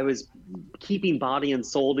was keeping body and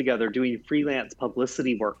soul together, doing freelance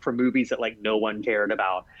publicity work for movies that like no one cared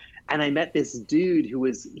about. And I met this dude he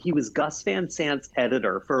was Gus Van Sant's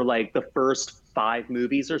editor for like the first 5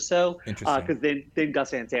 movies or so. Interesting. Because then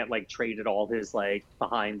Gus Van Sant like traded all his like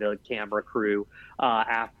behind the camera crew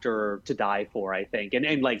after To Die For, I think,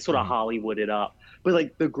 and like sort of Hollywood it up. But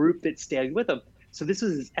like the group that stayed with him. So this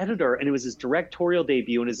was his editor, and it was his directorial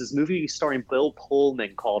debut, and it's this movie starring Bill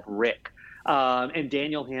Pullman called Rick. And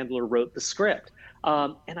Daniel Handler wrote the script.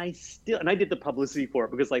 And I did the publicity for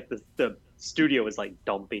it because like the studio was like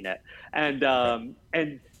dumping it.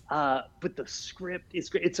 But the script is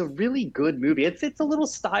great. It's a really good movie. It's a little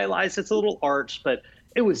stylized, it's a little arched, but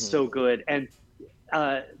it was so good. And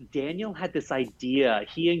Daniel had this idea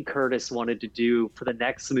he and Curtis wanted to do for the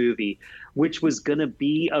next movie, which was going to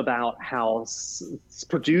be about how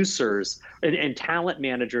producers and talent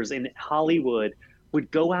managers in Hollywood would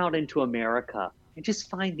go out into America and just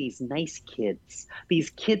find these these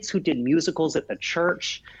kids who did musicals at the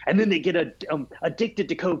church, and then they get addicted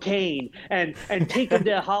to cocaine and take them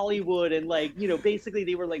to Hollywood, and like, you know, basically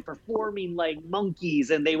they were like performing like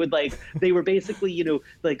monkeys, and they were basically, you know,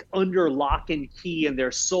 like under lock and key, and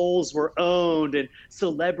their souls were owned, and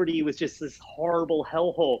celebrity was just this horrible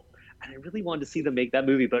hellhole. And I really wanted to see them make that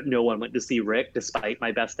movie, but no one went to see Rick despite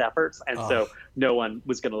my best efforts. And so no one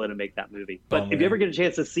was going to let him make that movie. But if you ever get a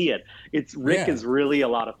chance to see it, Rick is really a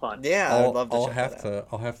lot of fun. Yeah, I'd love to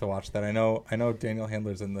I'll have to watch that. I know Daniel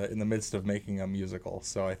Handler's in the midst of making a musical,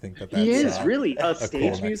 so I think that's he is really a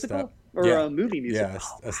stage cool musical or a movie musical.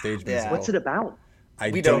 Yeah, a stage musical. What's it about?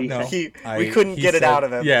 We don't know. We couldn't get it out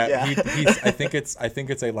of him. Yeah. I think it's a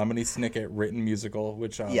Lemony Snicket written musical,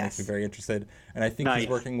 which makes me very interested. And I think he's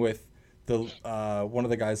working with the one of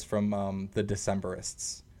the guys from the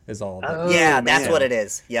Decemberists is all. That's what it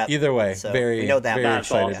is. Yeah. Either way, so very we know that very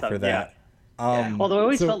excited for that. Although I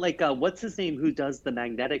always felt like what's his name who does the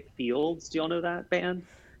Magnetic Fields? Do y'all know that band?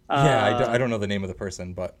 I don't know the name of the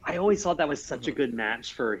person, but I always thought that was such a good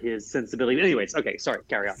match for his sensibility. Anyways, okay, sorry,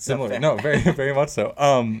 carry on. Similar, no, very very much so.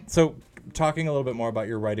 So talking a little bit more about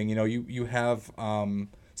your writing, you know, you have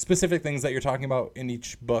specific things that you're talking about in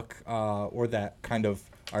each book, or that kind of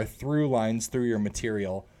are through lines through your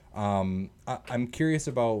material. I'm curious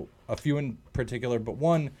about a few in particular, but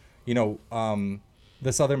one, you know,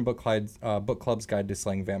 the Southern Book Club's Guide to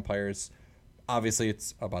Slaying Vampires. Obviously,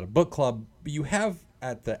 it's about a book club. But you have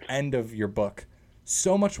at the end of your book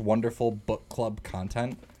so much wonderful book club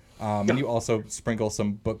content. And you also sprinkle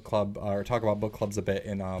some book club or talk about book clubs a bit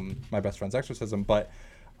in My Best Friend's Exorcism. But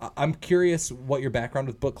I'm curious what your background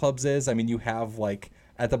with book clubs is. I mean, you have like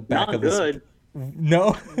at the back Not of this. good.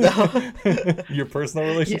 No. Your personal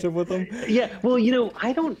relationship with them? Yeah. Well,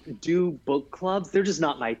 I don't do book clubs. They're just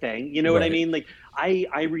not my thing. You know what I mean? Like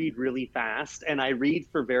I read really fast and I read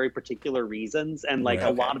for very particular reasons. And like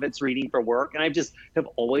a lot of it's reading for work. And I just have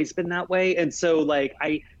always been that way. And so like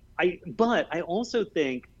but I also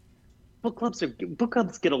think book clubs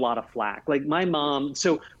get a lot of flack. Like my mom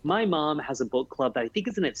has a book club that I think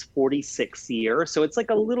is in its 46th year. So it's like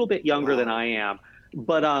a little bit younger than I am.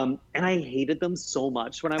 But and I hated them so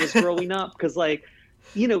much when I was growing up because like,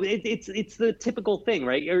 it's the typical thing,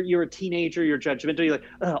 right? You're a teenager, you're judgmental, you're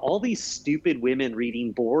like, all these stupid women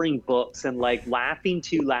reading boring books and like laughing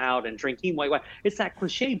too loud and drinking white wine. It's that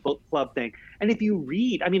cliche book club thing. And if you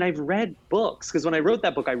read, I mean, I've read books because when I wrote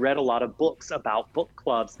that book, I read a lot of books about book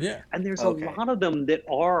clubs. Yeah. And there's a lot of them that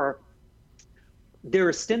they're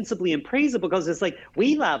ostensibly impraisable because it's like,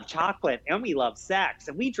 we love chocolate and we love sex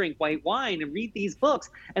and we drink white wine and read these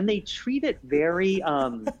books. And they treat it very,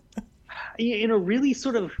 in a really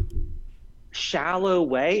sort of shallow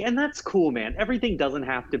way. And that's cool, man. Everything doesn't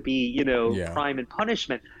have to be, crime and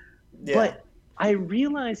punishment. Yeah. But I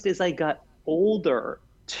realized as I got older,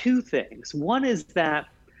 two things. One is that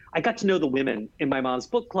I got to know the women in my mom's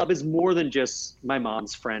book club as more than just my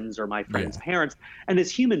mom's friends or my friends' parents, and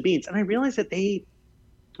as human beings. And I realized that they,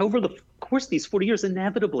 over the course of these 40 years,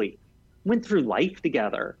 inevitably went through life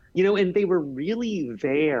together, and they were really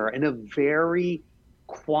there in a very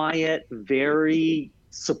quiet, very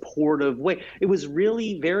supportive way. It was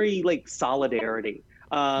really very like solidarity.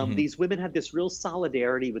 These women had this real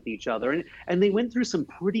solidarity with each other, and they went through some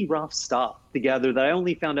pretty rough stuff together that I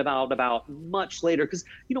only found out about much later because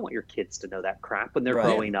you don't want your kids to know that crap when they're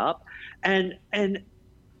growing up. And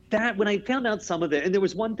that when I found out some of it, and there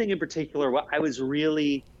was one thing in particular where I was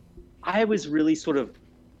really sort of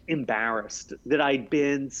embarrassed that I'd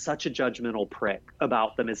been such a judgmental prick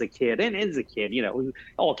about them as a kid. And as a kid,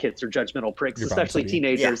 all kids are judgmental pricks, especially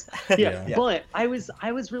teenagers. Yeah. But I was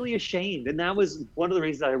really ashamed. And that was one of the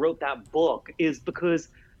reasons I wrote that book, is because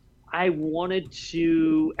I wanted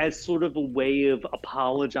to, as sort of a way of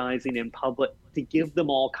apologizing in public, to give them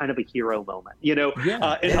all kind of a hero moment,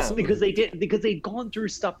 because they'd gone through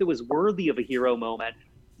stuff that was worthy of a hero moment,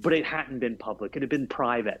 but it hadn't been public. It had been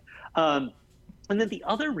private. And then the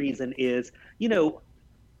other reason is,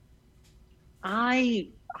 I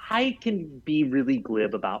can be really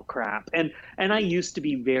glib about crap, and I used to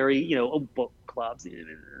be very, book clubs,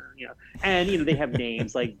 and they have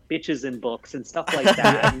names like bitches in books and stuff like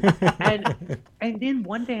that. and then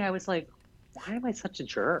one day I was like, why am I such a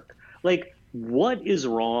jerk? Like, what is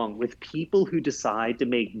wrong with people who decide to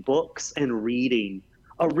make books and reading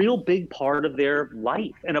a real big part of their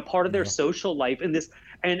life and a part of their social life,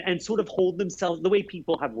 and sort of hold themselves the way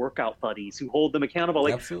people have workout buddies who hold them accountable,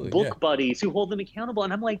 like book buddies who hold them accountable.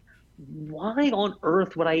 And I'm like, why on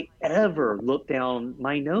earth would I ever look down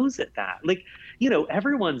my nose at that? Like,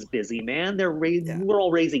 everyone's busy, man. We're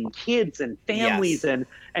all raising kids and families and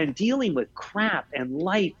dealing with crap and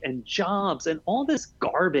life and jobs and all this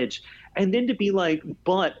garbage. And then to be like,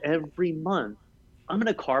 but every month I'm going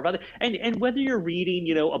to carve out. And whether you're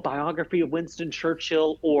reading, a biography of Winston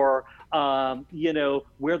Churchill or,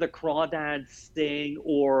 Where the Crawdads Sing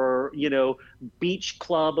or, Beach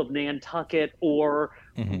Club of Nantucket or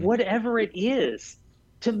whatever it is,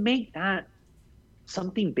 to make that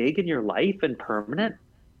something big in your life and permanent,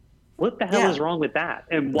 what the hell is wrong with that?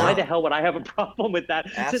 And why the hell would I have a problem with that?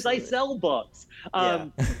 Since I sell books.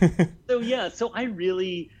 So I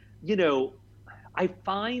really, I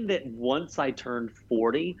find that once I turned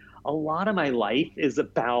 40, a lot of my life is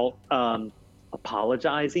about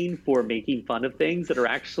apologizing for making fun of things that are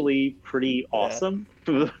actually pretty awesome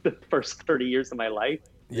for the first 30 years of my life.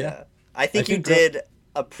 Yeah. I think you did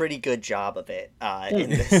a pretty good job of it in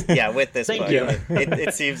this, with this Thank book. you.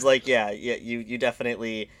 It seems like, you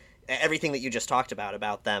definitely, everything that you just talked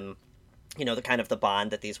about them, the kind of the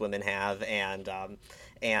bond that these women have and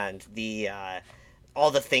the, all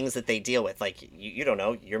the things that they deal with. Like, you don't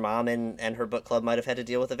know, your mom and her book club might have had to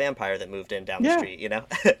deal with a vampire that moved in down the street,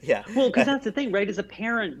 Well, because that's the thing, right? As a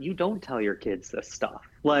parent, you don't tell your kids this stuff.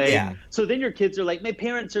 Like, so then your kids are like, my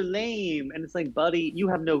parents are lame. And it's like, buddy, you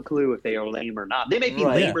have no clue if they are lame or not. They might be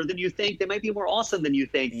lamer than you think. They might be more awesome than you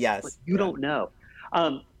think. Yes. But you don't know.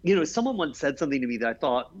 someone once said something to me that I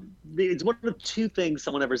thought it's one of two things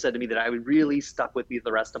someone ever said to me that I would really stuck with me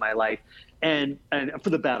the rest of my life, and for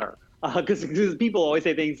the better, because people always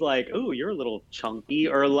say things like, "Oh, you're a little chunky,"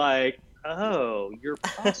 or like, "Oh, your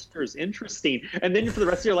posture's interesting," and then for the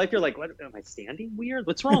rest of your life, you're like, "What? Am I standing weird?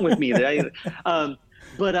 What's wrong with me?"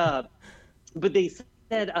 But they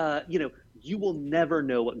said, you will never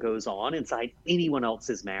know what goes on inside anyone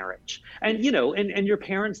else's marriage. And, and your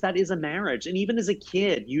parents, that is a marriage. And even as a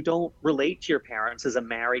kid, you don't relate to your parents as a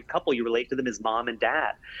married couple. You relate to them as mom and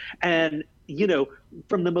dad. And,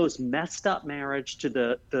 from the most messed up marriage to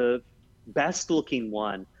the best looking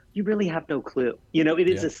one, you really have no clue. It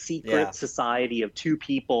is a secret society of two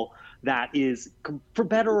people that is, for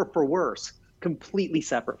better or for worse, completely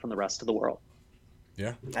separate from the rest of the world.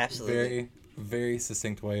 Yeah, absolutely. Very, very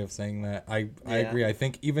succinct way of saying that. I agree. I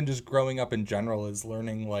think even just growing up in general is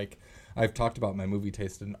learning, like, I've talked about my movie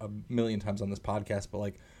taste a million times on this podcast, but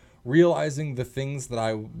like realizing the things that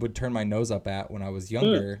I would turn my nose up at when I was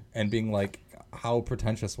younger and being like, how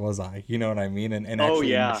pretentious was I? You know what I mean? And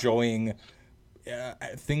actually enjoying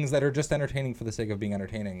things that are just entertaining for the sake of being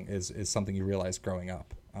entertaining is something you realize growing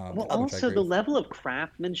up. Well, also the level of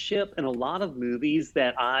craftsmanship in a lot of movies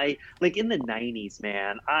that I like in the 90s,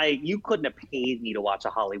 man, you couldn't have paid me to watch a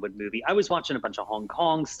Hollywood movie. I was watching a bunch of Hong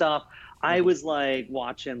Kong stuff. I was like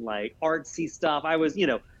watching like artsy stuff. I was,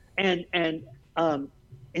 and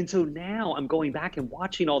so now I'm going back and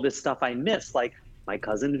watching all this stuff I missed, like My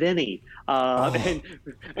Cousin Vinny, and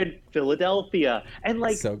Philadelphia, and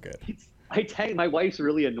like so good. My wife's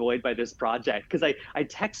really annoyed by this project because I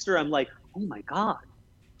text her. I'm like, oh my God,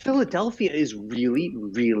 Philadelphia is really,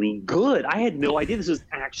 really good. I had no idea this was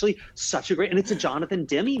actually such a great, and it's a Jonathan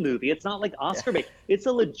Demme movie. It's not like Oscar bait. It's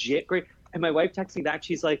a legit great. And my wife texts me back.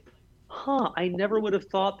 She's like, I never would have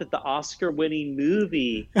thought that the Oscar-winning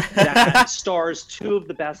movie that stars two of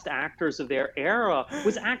the best actors of their era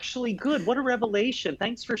was actually good. What a revelation.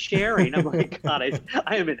 Thanks for sharing. I'm like, God,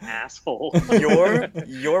 I am an asshole.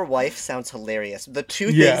 Your wife sounds hilarious. The two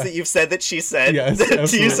things that you've said that she said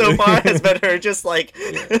to you so absolutely. far has been her just like,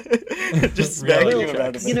 just smacking you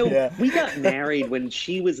around a bit. We got married when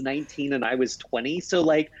she was 19 and I was 20. So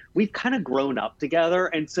like, we've kind of grown up together.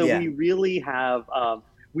 And so we really have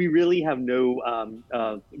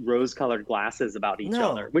no rose-colored glasses about each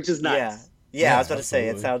other, which is nice. Yeah, I was about to say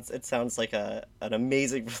it sounds like an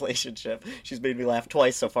amazing relationship. She's made me laugh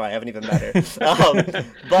twice so far. I haven't even met her.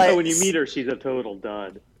 But when you meet her, she's a total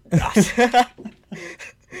dud.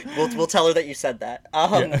 We'll tell her that you said that.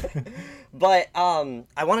 But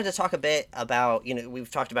I wanted to talk a bit about, we've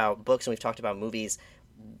talked about books and we've talked about movies.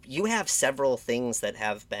 You have several things that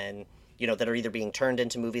have been, that are either being turned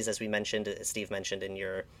into movies, as we mentioned, as Steve mentioned in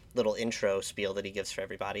your little intro spiel that he gives for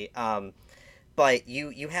everybody. But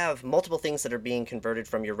you have multiple things that are being converted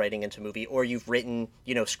from your writing into movie, or you've written,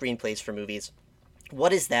 screenplays for movies.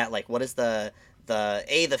 What is that like? What is the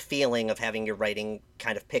feeling of having your writing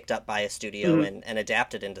kind of picked up by a studio and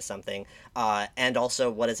adapted into something? And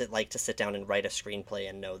also, what is it like to sit down and write a screenplay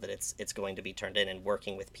and know that it's going to be turned in and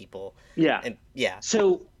working with people? Yeah. And, yeah.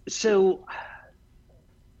 So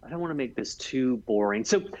I don't want to make this too boring.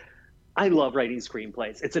 So I love writing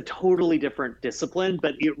screenplays. It's a totally different discipline,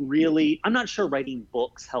 but I'm not sure writing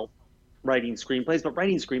books help writing screenplays, but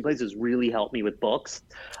writing screenplays has really helped me with books.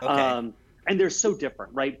 Okay. And they're so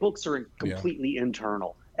different, right? Books are completely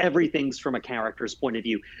internal. Everything's from a character's point of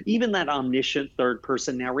view. Even that omniscient third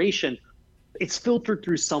person narration, it's filtered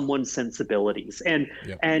through someone's sensibilities.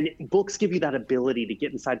 And books give you that ability to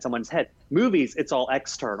get inside someone's head. Movies, it's all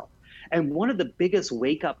external. And one of the biggest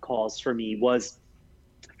wake-up calls for me was,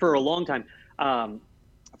 for a long time, I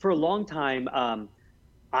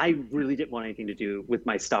really didn't want anything to do with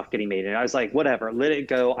my stuff getting made. And I was like, whatever, let it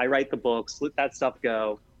go. I write the books, let that stuff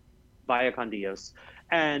go. Vaya con Dios.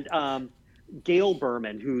 And Gail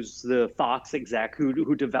Berman, who's the Fox exec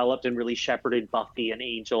who developed and really shepherded Buffy and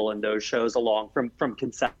Angel and those shows along from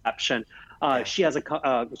conception, she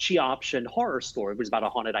optioned Horror Story, which is about a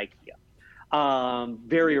haunted IKEA.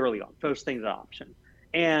 Very early on, first thing that option.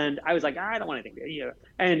 And I was like, I don't want anything to do.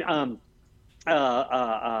 And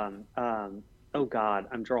oh God,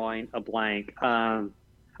 I'm drawing a blank.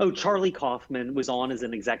 Charlie Kaufman was on as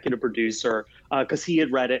an executive producer because he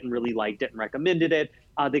had read it and really liked it and recommended it.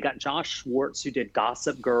 They got Josh Schwartz, who did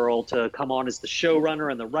Gossip Girl, to come on as the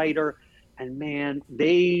showrunner and the writer. And man,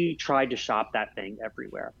 they tried to shop that thing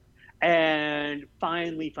everywhere. And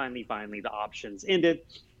finally, the options ended.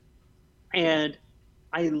 And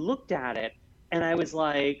I looked at it and I was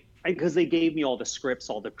like, because they gave me all the scripts,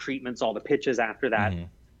 all the treatments, all the pitches after that. Mm-hmm.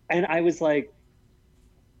 And I was like,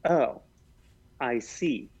 oh, I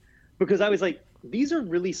see. Because I was like, these are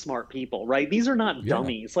really smart people, right? These are not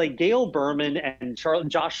dummies. Like Gail Berman and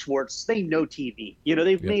Josh Schwartz, they know TV. You know,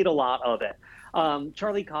 they've made a lot of it.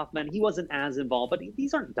 Charlie Kaufman, he wasn't as involved, but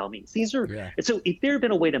these aren't dummies. These are, so if there had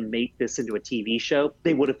been a way to make this into a TV show,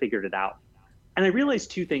 they would have figured it out. And I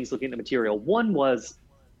realized two things looking at the material. One was,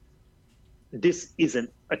 this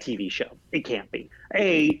isn't a TV show. It can't be.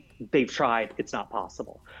 A, they've tried, it's not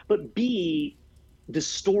possible. But B, the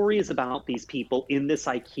story is about these people in this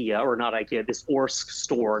IKEA, or not IKEA, this Orsk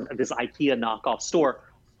store, this IKEA knockoff store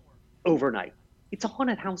overnight. It's a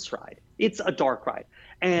haunted house ride. It's a dark ride.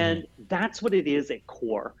 And that's what it is at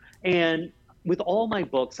core. And with all my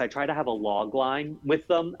books, I try to have a log line with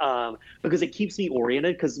them because it keeps me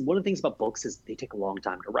oriented. Because one of the things about books is they take a long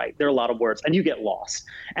time to write. There are a lot of words and you get lost.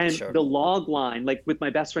 And the log line, like with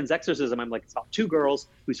my best friend's exorcism, I'm like, it's about two girls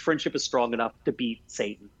whose friendship is strong enough to beat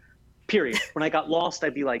Satan. Period. When I got lost,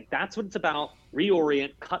 I'd be like, that's what it's about.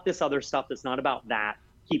 Reorient, cut this other stuff that's not about that.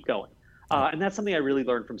 Keep going. And that's something I really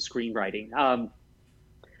learned from screenwriting.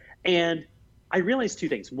 And I realized two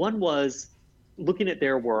things. One was looking at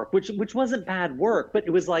their work, which wasn't bad work, but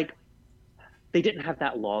it was like they didn't have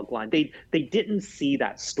that log line. They didn't see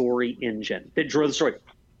that story engine that drove the story.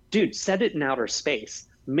 Dude, set it in outer space.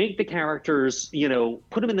 Make the characters, you know,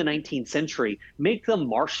 put them in the 19th century, make them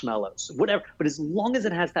marshmallows, whatever. But as long as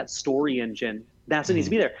it has that story engine, that's what needs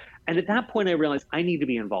to be there. And at that point, I realized I need to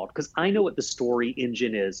be involved because I know what the story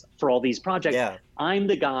engine is for all these projects. Yeah. I'm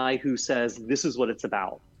the guy who says, this is what it's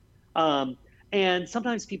about. And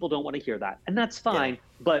sometimes people don't want to hear that, and that's fine.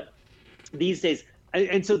 But these days,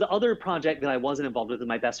 and so the other project that I wasn't involved with is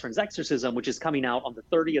my best friend's exorcism, which is coming out on the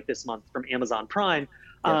 30th this month from Amazon Prime,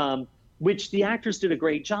 which the actors did a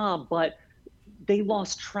great job, but they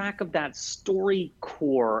lost track of that story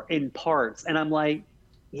core in parts. And I'm like,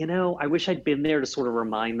 you know, I wish I'd been there to sort of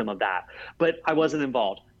remind them of that, but I wasn't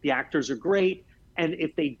involved. The actors are great. And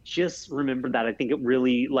if they just remembered that, I think it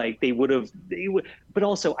really, like, they would, but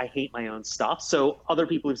also I hate my own stuff. So other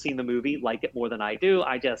people who've seen the movie like it more than I do.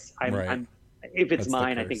 I'm if it's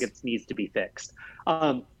mine, I think it needs to be fixed.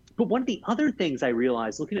 But one of the other things I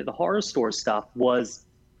realized looking at the horror store stuff was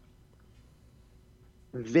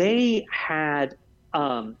they had,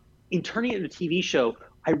 in turning it into a TV show,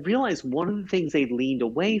 I realized one of the things they leaned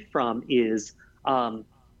away from is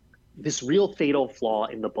this real fatal flaw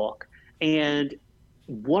in the book. And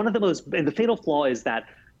the fatal flaw is that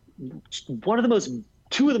two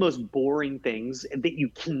of the most boring things that you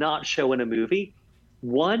cannot show in a movie.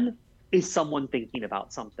 One is someone thinking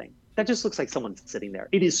about something. That just looks like someone sitting there.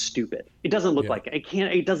 It is stupid. It doesn't look like it.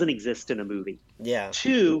 It doesn't exist in a movie. Yeah.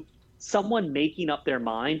 Two, someone making up their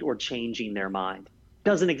mind or changing their mind.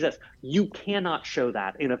 Doesn't exist. You cannot show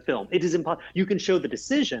that in a film. It is impossible. You can show the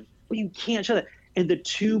decision, but you can't show that. And the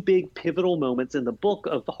two big pivotal moments in the book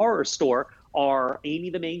of the horror store are Amy,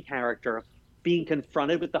 the main character, being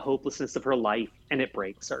confronted with the hopelessness of her life, and it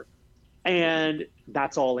breaks her. And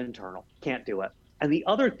that's all internal. Can't do it. And the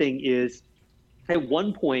other thing is, at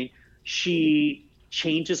one point, she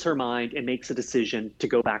changes her mind and makes a decision to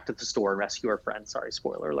go back to the store and rescue her friend. Sorry,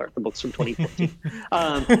 spoiler alert, the book's from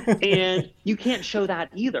 2014. And you can't show that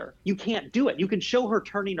either. You can't do it. You can show her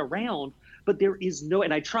turning around, but there is no,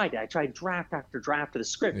 and I tried draft after draft of the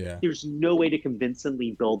script. Yeah. There's no way to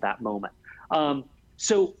convincingly build that moment.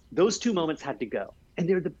 So those two moments had to go. And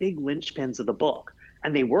they're the big linchpins of the book.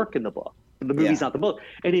 And they work in the book. The movie's not the book.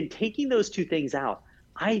 And in taking those two things out,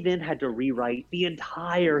 I then had to rewrite the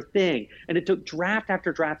entire thing. And it took draft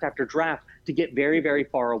after draft after draft to get very, very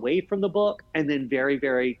far away from the book and then very,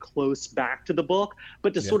 very close back to the book.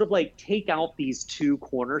 But to sort of like take out these two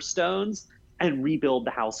cornerstones and rebuild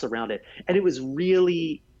the house around it. And it was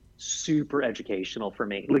really super educational for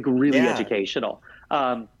me, like really educational.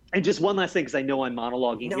 And just one last thing, because I know I'm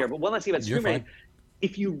monologuing here, but one last thing about screenwriting.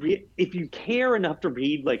 If you care enough to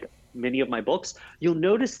read like many of my books, you'll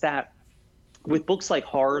notice that with books like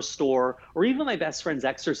Horror Store or even my best friend's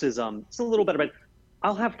Exorcism, it's a little better, but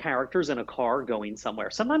I'll have characters in a car going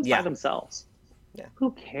somewhere, sometimes by themselves. Yeah.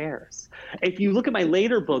 Who cares? If you look at my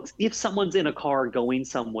later books, if someone's in a car going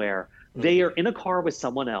somewhere, they are in a car with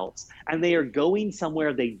someone else and they are going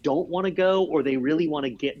somewhere they don't want to go or they really want to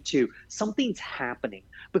get to. Something's happening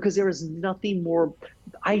because there is nothing more.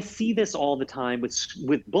 I see this all the time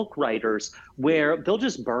with book writers where they'll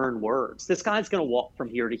just burn words. This guy's going to walk from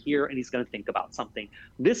here to here and he's going to think about something.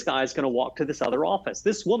 This guy's going to walk to this other office.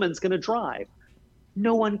 This woman's going to drive.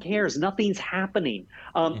 No one cares. Nothing's happening.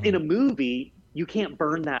 In a movie, you can't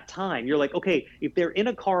burn that time. You're like, okay, if they're in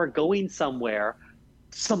a car going somewhere,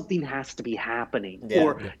 something has to be happening, Yeah.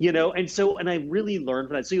 or and I really learned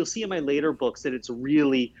from that. So you'll see in my later books that it's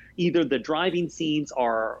really either the driving scenes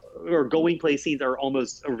or going place scenes are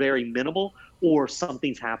very minimal, or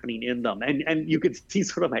something's happening in them, and you could see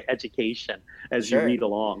sort of my education as you Sure. read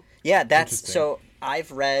along. Yeah, that's Interesting. so.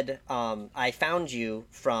 I've read. I found you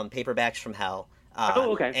from Paperbacks from Hell.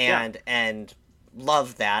 Oh, okay. And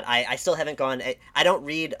love that. I still haven't gone. I don't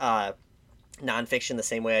read nonfiction the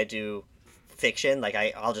same way I do fiction. Like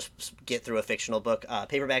I'll just get through a fictional book.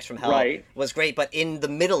 Paperbacks from Hell Right. was great, but in the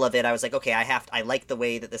middle of it, I was like, okay, I like the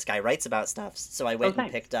way that this guy writes about stuff. So I went and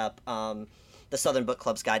nice. picked up the Southern Book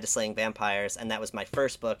Club's Guide to Slaying Vampires, and that was my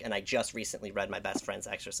first book. And I just recently read My Best Friend's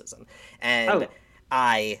Exorcism, and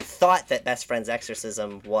I thought that Best Friend's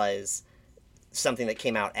Exorcism was something that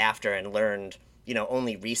came out after, and learned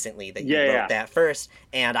only recently that you wrote that first.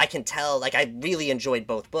 And I can tell, like, I really enjoyed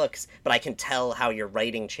both books, but I can tell how your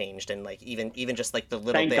writing changed, and like even just like the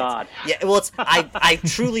little Thank bits. God. Yeah, well, I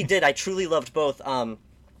truly did. I truly loved both.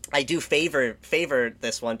 I do favor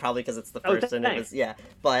this one, probably because it's the first, and it was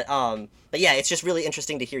But yeah, it's just really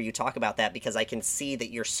interesting to hear you talk about that, because I can see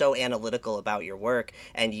that you're so analytical about your work,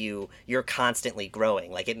 and you're constantly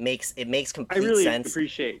growing. Like it makes complete I really sense.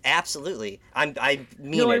 appreciate. Absolutely, I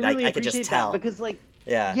mean No, it. really I could just appreciate tell. that, because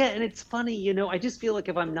Yeah, and it's funny, I just feel like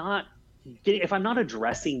if I'm not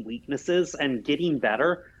addressing weaknesses and getting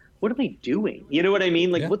better, what am I doing? You know what I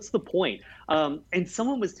mean? Like, what's the point? And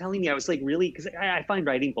someone was telling me, I was like, really, because I find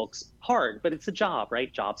writing books hard, but it's a job,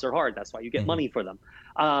 right? Jobs are hard. That's why you get money for them.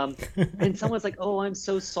 And someone's like, oh, I'm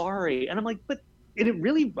so sorry. And I'm like, but it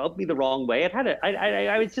really rubbed me the wrong way.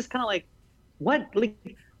 I was just kind of like, what? Like,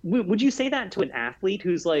 would you say that to an athlete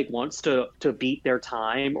who's like wants to beat their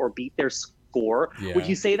time or beat their score? Yeah. Would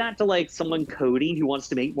you say that to like someone coding who wants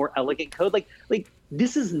to make more elegant code? Like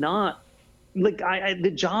this is not like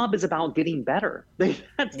the job is about getting better.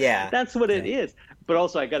 That's what it is. But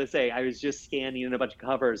also, I got to say, I was just scanning in a bunch of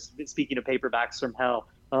covers. Speaking of Paperbacks from Hell,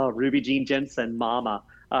 Ruby Jean Jensen, Mama.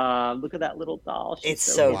 Look at that little doll. She's it's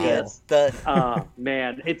so good.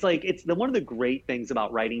 Man, it's like one of the great things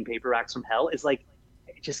about writing Paperbacks from Hell is like,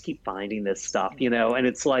 just keep finding this stuff, and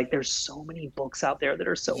it's like there's so many books out there that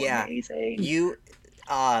are so amazing.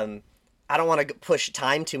 I don't want to push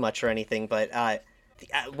time too much or anything, but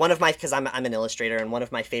one of my, because I'm an illustrator, and one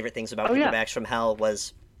of my favorite things about Paperbacks from Hell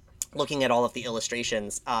was looking at all of the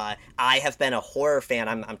illustrations. I have been a horror fan.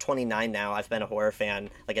 I'm 29 now. I've been a horror fan,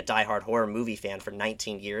 like a diehard horror movie fan, for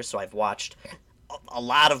 19 years. So I've watched a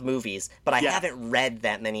lot of movies, but I haven't read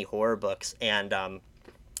that many horror books. And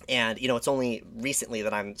it's only recently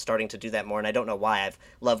that I'm starting to do that more, and I don't know why. I've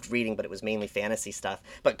loved reading, but it was mainly fantasy stuff.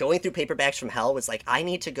 But going through Paperbacks from Hell was like, I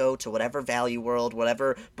need to go to whatever Value World,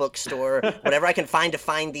 whatever bookstore, whatever I can find to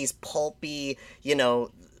find these pulpy,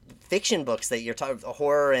 fiction books that you're talking,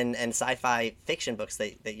 horror and sci-fi fiction books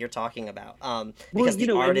that you're talking about. Because the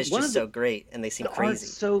art is just so great, and they seem crazy.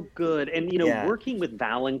 Art's so good, and working with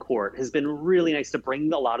Valancourt has been really nice to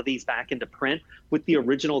bring a lot of these back into print with the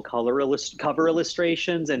original cover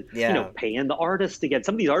illustrations, and paying the artist to get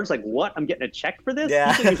some of these artists. Like, what? I'm getting a check for this?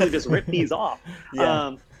 Yeah. People usually just rip these off.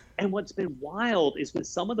 And what's been wild is with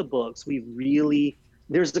some of the books,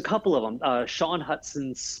 there's a couple of them. Sean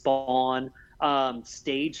Hudson's Spawn.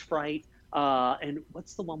 Stage Fright, and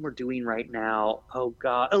what's the one we're doing right now? Oh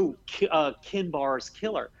God! Ken Barr's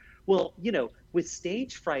Killer. Well, with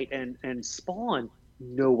Stage Fright and Spawn,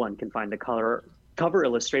 no one can find the cover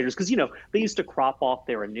illustrators, because they used to crop off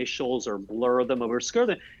their initials or blur them or obscure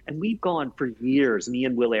them, and we've gone for years. Me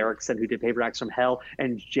and Will Erickson, who did Paperbacks from Hell,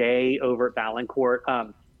 and Jay over at Valancourt,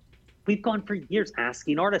 we've gone for years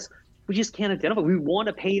asking artists. We just can't identify. We want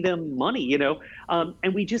to pay them money,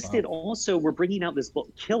 and we just did also, we're bringing out this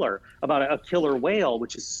book, Killer, about a killer whale,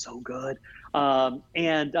 which is so good.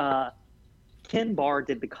 And Ken Barr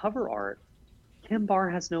did the cover art. Ken Barr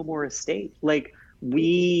has no more estate. Like,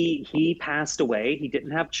 he passed away. He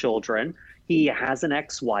didn't have children. He has an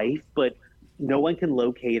ex-wife, but no one can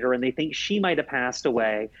locate her, and they think she might have passed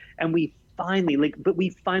away. And we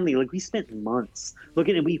spent months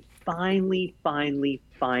looking, and we finally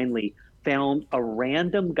found a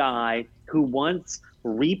random guy who once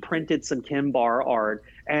reprinted some Ken Barr art,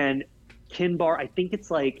 and Ken Barr, I think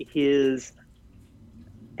it's like his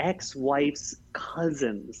ex-wife's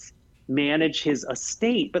cousins manage his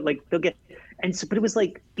estate, but like they'll get, and so, but it was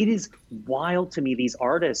like, it is wild to me, these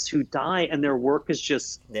artists who die and their work is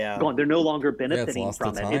just gone. They're no longer benefiting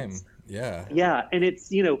from it. And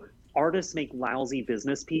it's, artists make lousy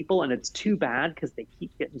business people, and it's too bad because they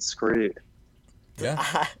keep getting screwed.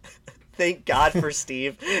 Thank God for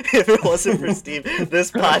Steve. If it wasn't for Steve,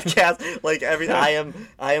 this podcast, like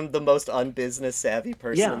I am the most unbusiness savvy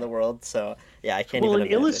person in the world. So yeah, I can't even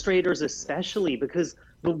imagine. Illustrators especially, because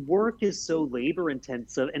the work is so labor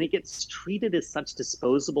intensive and it gets treated as such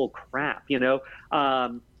disposable crap,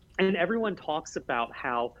 and everyone talks about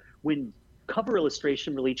how when cover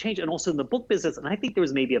illustration really changed, and also in the book business, and I think there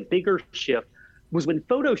was maybe a bigger shift, was when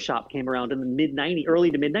Photoshop came around in the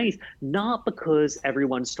early to mid 90s, not because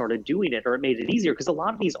everyone started doing it or it made it easier, because a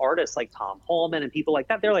lot of these artists like Tom Hallman and people like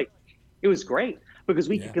that, they're like, it was great because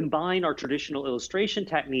we could combine our traditional illustration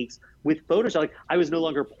techniques with Photoshop. Like, I was no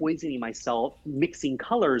longer poisoning myself, mixing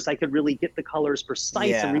colors. I could really get the colors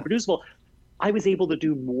precise and reproducible. I was able to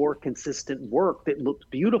do more consistent work that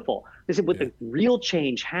looked beautiful. They said what the real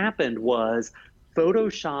change happened was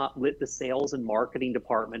Photoshop let the sales and marketing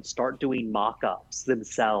department start doing mock-ups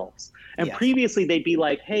themselves. And previously they'd be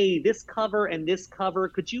like, hey, this cover and this cover,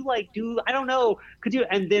 could you I don't know, could you?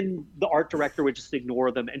 And then the art director would just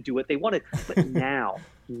ignore them and do what they wanted. But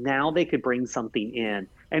now they could bring something in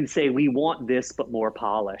and say, we want this, but more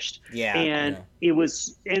polished. It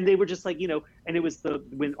was, and they were just like, and it was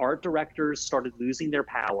when art directors started losing their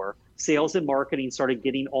power, sales and marketing started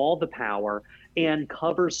getting all the power, and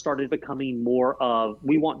covers started becoming more of,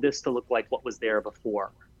 we want this to look like what was there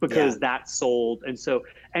before, because that sold.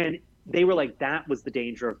 And they were like, that was the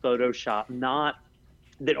danger of Photoshop, not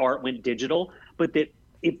that art went digital, but that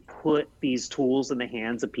it put these tools in the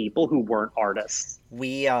hands of people who weren't artists.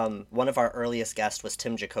 We one of our earliest guests was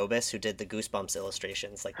Tim Jacobus, who did the Goosebumps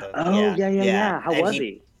illustrations, like the How was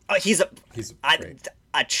he? He's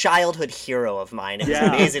a childhood hero of mine. It's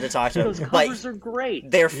amazing to talk to him. Those covers are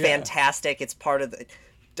great. They're fantastic. It's part of the.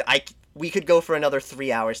 We could go for another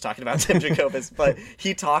 3 hours talking about Tim Jacobus, but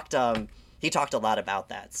he talked a lot about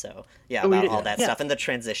that. So about all that stuff and the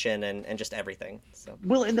transition and just everything. So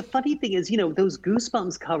well, and the funny thing is, those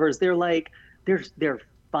Goosebumps covers, they're like they're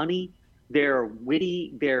funny, they're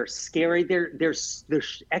witty, they're scary, their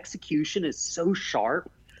execution is so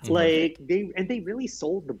sharp. Like they really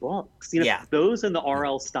sold the books, those and the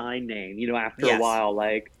R.L. Stine name, after a while,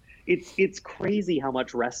 like it's crazy how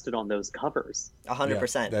much rested on those covers.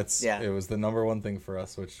 100%. It was the number one thing for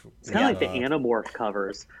us, which it's kind of like the Animorph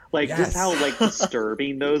covers, like just how like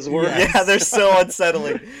disturbing those were. Yeah, they're so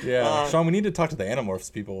unsettling. Sean, we need to talk to the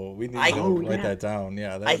Animorphs people. We need to write that down.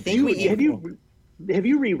 I think have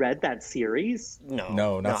you reread that series?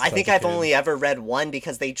 No. I think I've only ever read one,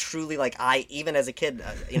 because they truly, like, even as a kid,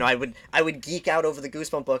 I would geek out over the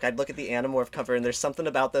Goosebump book. I'd look at the Animorph cover, and there's something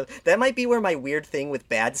about that might be where my weird thing with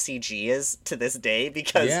bad CG is to this day,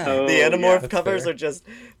 because the Animorph covers are just,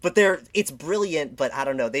 but it's brilliant, but I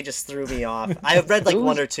don't know, they just threw me off. I've read like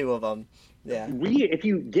one or two of them. If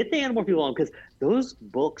you get the Animorph people on, because those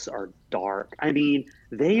books are dark. I mean,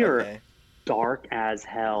 they are dark as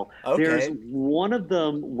hell. There's one of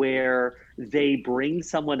them where they bring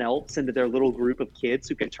someone else into their little group of kids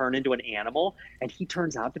who can turn into an animal, and he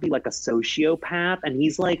turns out to be like a sociopath, and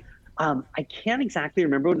he's like, I can't exactly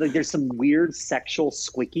remember, like there's some weird sexual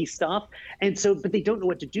squicky stuff, and so, but they don't know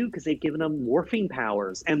what to do because they've given him morphing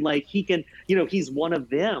powers, and like he can, he's one of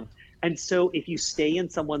them. And so if you stay in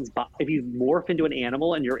someone's body, if you morph into an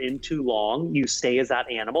animal and you're in too long, you stay as that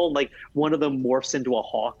animal. Like one of them morphs into a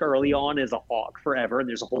hawk early on, as a hawk forever. And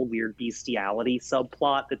there's a whole weird bestiality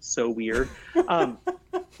subplot that's so weird.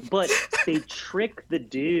 But they trick the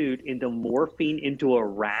dude into morphing into a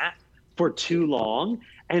rat for too long.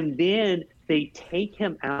 And then they take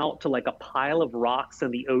him out to like a pile of rocks in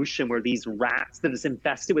the ocean where these rats that is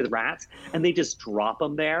infested with rats, and they just drop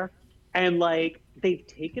him there. And like they've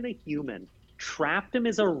taken a human, trapped him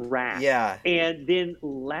as a rat, and then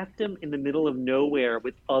left him in the middle of nowhere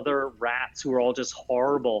with other rats who are all just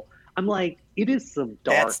horrible. I'm like, it is some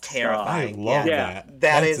dark That's terrifying. I love that.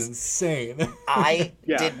 That's insane. I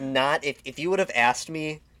did not. If you would have asked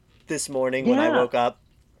me this morning when I woke up,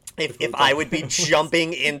 if I would be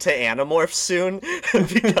jumping into Animorph soon,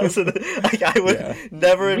 because of I would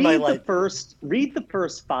never in my life. Read the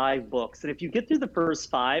first 5 books, and if you get through the first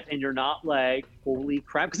 5 and you're not like, holy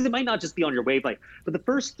crap, because it might not just be on your wavelength, but the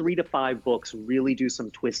first 3 to 5 books really do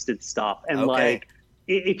some twisted stuff, and like,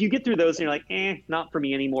 if you get through those and you're like, not for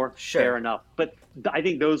me anymore, fair enough. But I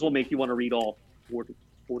think those will make you want to read all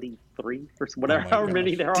 43 or whatever, however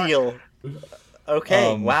many there are. Deal.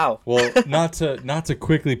 Okay. Wow. Well, not to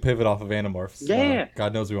quickly pivot off of Animorphs.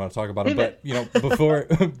 God knows we want to talk about it, but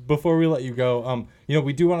before we let you go,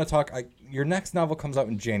 we do want to talk. Your next novel comes out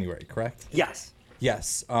in January, correct? Yes.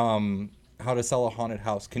 Yes. How to Sell a Haunted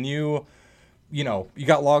House. Can you you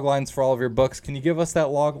got log lines for all of your books. Can you give us that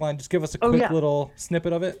log line? Just give us a quick little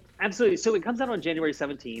snippet of it. Absolutely. So it comes out on January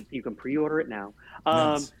 17th. You can pre-order it now.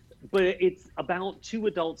 Nice. But it's about two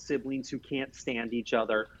adult siblings who can't stand each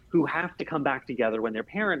other, who have to come back together when their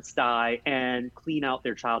parents die and clean out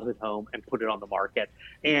their childhood home and put it on the market.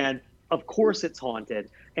 And of course it's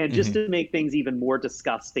haunted. And just to make things even more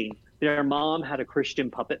disgusting, their mom had a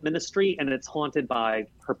Christian puppet ministry, and it's haunted by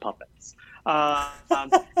her puppets.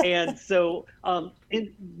 And so,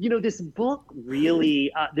 this book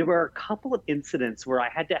really, there were a couple of incidents where I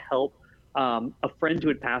had to help a friend who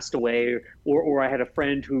had passed away, or I had a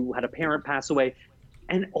friend who had a parent pass away,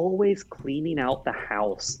 and always cleaning out the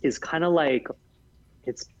house is kind of like,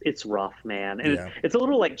 it's rough, man. And it's a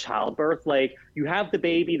little like childbirth. Like, you have the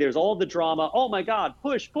baby, there's all the drama. Oh my God,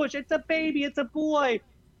 push, it's a baby, it's a boy.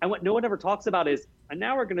 And what no one ever talks about is, and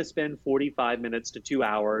now we're going to spend 45 minutes to 2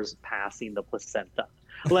 hours passing the placenta.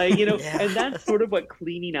 Like, and that's sort of what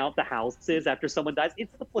cleaning out the house is after someone dies.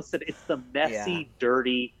 It's the placenta. It's the messy,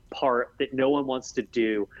 dirty part that no one wants to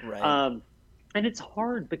do. Right. And it's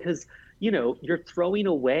hard because, you're throwing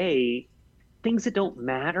away things that don't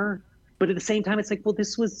matter. But at the same time, it's like, well,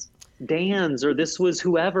 this was Dan's or this was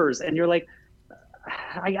whoever's. And you're like,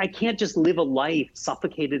 I can't just live a life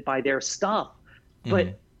suffocated by their stuff.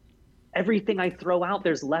 But everything I throw out,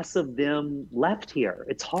 there's less of them left here.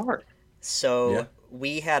 It's hard. So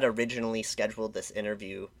we had originally scheduled this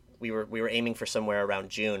interview. We were aiming for somewhere around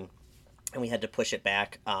June, and we had to push it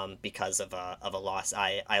back because of a loss.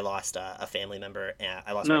 I lost a family member.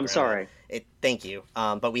 I lost. No, my I'm grandma. sorry. Thank you.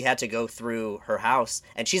 But we had to go through her house,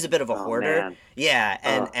 and she's a bit of a hoarder. Man.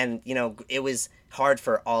 Yeah, and it was hard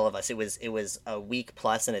for all of us. It was a week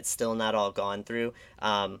plus, and it's still not all gone through.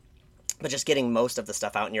 But just getting most of the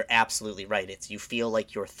stuff out, and you're absolutely right. You feel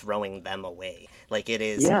like you're throwing them away. Like it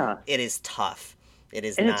is. Yeah. It is tough. It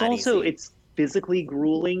is. And not it's also easy. It's physically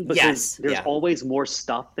grueling because there's always more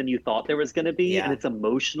stuff than you thought there was going to be, and it's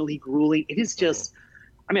emotionally grueling. It is just.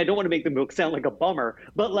 I mean, I don't want to make the book sound like a bummer,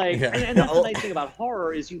 but and that's the nice thing about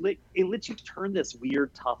horror is it lets you turn this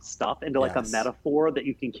weird, tough stuff into like a metaphor that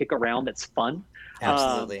you can kick around. That's fun.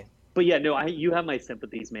 Absolutely. But yeah, no, you have my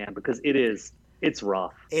sympathies, man, because it's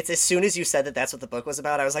rough. It's as soon as you said that that's what the book was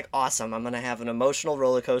about, I was like, awesome. I'm going to have an emotional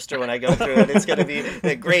roller coaster when I go through it. It's going to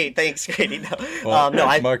be great. Thanks, Grady. No,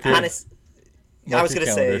 I was going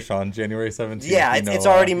to say, Sean, January 17th. Yeah, it's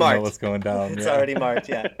already marked. You know what's going down. It's already marked,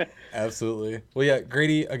 yeah. Absolutely. Well, yeah,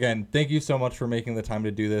 Grady, again, thank you so much for making the time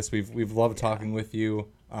to do this. We've loved talking with you.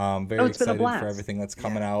 Very excited for everything that's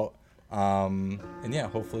coming out. And yeah,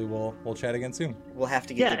 hopefully we'll chat again soon. We'll have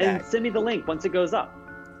to get you back. And send me the link once it goes up.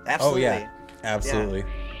 Absolutely. Oh, yeah. Absolutely.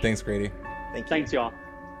 Yeah. Thanks, Grady. Thank you. Thanks, y'all.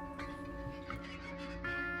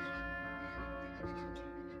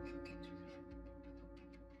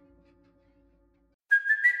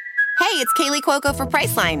 Hey, it's Kaylee Cuoco for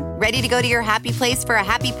Priceline. Ready to go to your happy place for a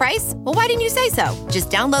happy price? Well, why didn't you say so? Just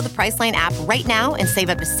download the Priceline app right now and save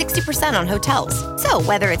up to 60% on hotels. So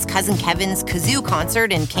whether it's Cousin Kevin's Kazoo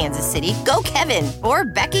Concert in Kansas City, go Kevin, or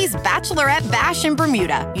Becky's Bachelorette Bash in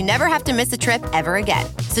Bermuda, you never have to miss a trip ever again.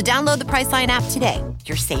 So download the Priceline app today.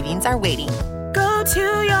 Your savings are waiting. Go to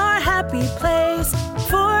your happy place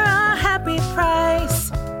for a happy price.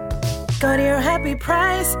 Go to your happy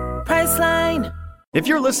price, Priceline. If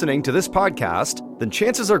you're listening to this podcast, then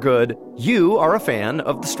chances are good you are a fan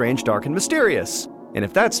of The Strange, Dark, and Mysterious. And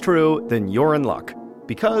if that's true, then you're in luck.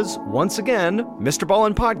 Because, once again, Mr.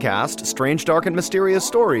 Ballin Podcast, Strange, Dark, and Mysterious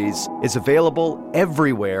Stories, is available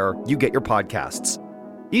everywhere you get your podcasts.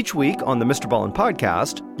 Each week on the Mr. Ballin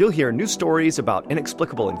Podcast, you'll hear new stories about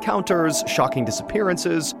inexplicable encounters, shocking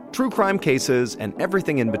disappearances, true crime cases, and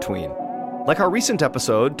everything in between. Like our recent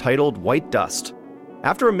episode titled White Dust.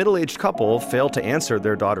 After a middle-aged couple fail to answer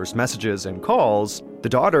their daughter's messages and calls, the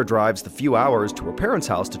daughter drives the few hours to her parents'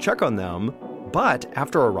 house to check on them, but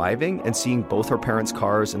after arriving and seeing both her parents'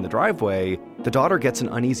 cars in the driveway, the daughter gets an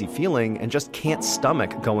uneasy feeling and just can't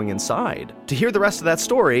stomach going inside. To hear the rest of that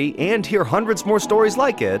story and hear hundreds more stories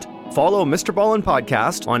like it, follow Mr. Ballin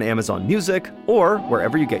Podcast on Amazon Music or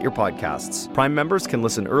wherever you get your podcasts. Prime members can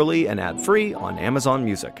listen early and ad-free on Amazon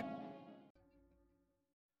Music.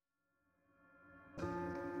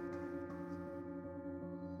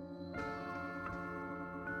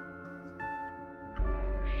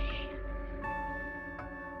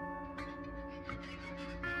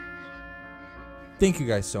 Thank you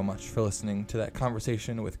guys so much for listening to that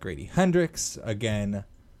conversation with Grady Hendrix. Again,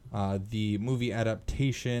 the movie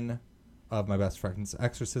adaptation of My Best Friend's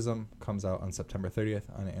Exorcism comes out on September 30th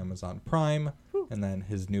on Amazon Prime. Woo. And then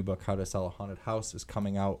his new book, How to Sell a Haunted House, is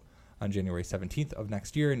coming out on January 17th of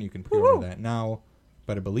next year, and you can pre-order that now.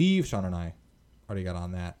 But I believe Sean and I got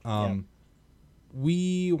on that.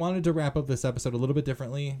 We wanted to wrap up this episode a little bit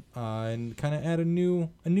differently and kind of add a new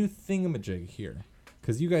thingamajig here,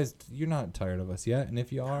 because you guys, you're not tired of us yet, and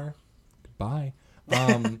if you are, goodbye.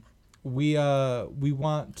 I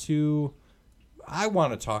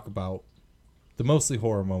want to talk about the mostly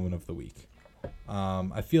horror moment of the week.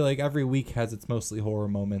 I feel like every week has its mostly horror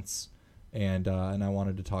moments, and I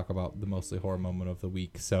wanted to talk about the mostly horror moment of the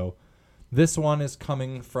week. So this one is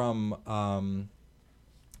coming from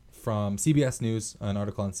CBS News, an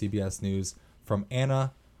article on CBS News from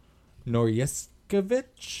Anna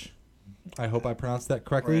Noryeskiewicz. I hope I pronounced that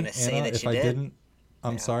correctly. We're gonna say Anna, that if you I did. didn't,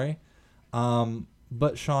 I'm sorry.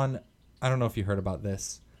 But Sean, I don't know if you heard about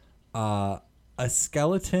this. A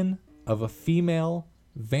skeleton of a female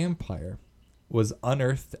vampire was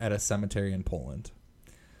unearthed at a cemetery in Poland.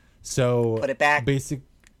 So Put it back. Put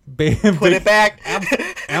it back.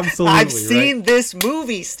 Absolutely. I've seen this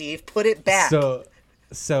movie, Steve. Put it back.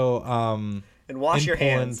 So and wash your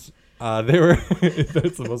hands. They were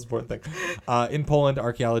that's the most important thing. In Poland,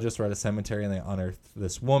 archaeologists were at a cemetery and they unearthed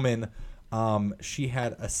this woman. She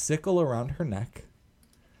had a sickle around her neck.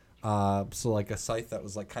 So like a scythe that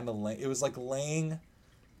was like kind of it was like laying.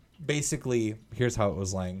 Basically, here's how it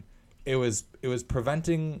was laying. It was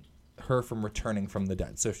preventing her from returning from the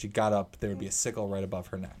dead. So if she got up, there would be a sickle right above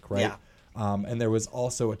her neck, right? Yeah. And there was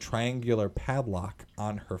also a triangular padlock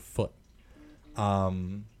on her foot.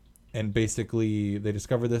 And basically they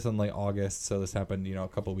discovered this in late August. So this happened, a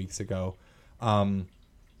couple of weeks ago. One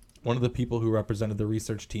of the people who represented the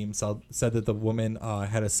research team said that the woman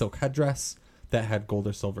had a silk headdress that had gold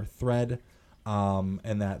or silver thread,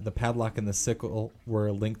 and that the padlock and the sickle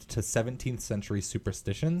were linked to 17th century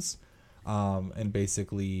superstitions, and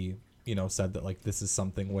basically, said that like this is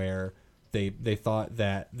something where they thought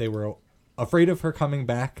that they were afraid of her coming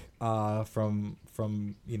back from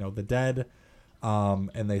the dead,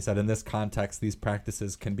 and they said in this context these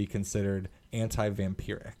practices can be considered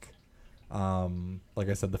anti-vampiric. Like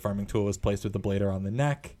I said, the farming tool was placed with the blade around the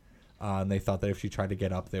neck, and they thought that if she tried to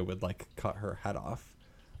get up, they would like cut her head off.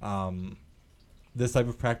 This type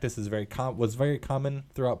of practice was very common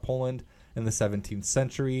throughout Poland in the 17th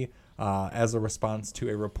century as a response to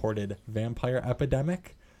a reported vampire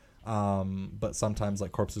epidemic. But sometimes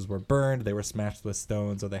like corpses were burned, they were smashed with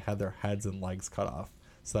stones, or they had their heads and legs cut off,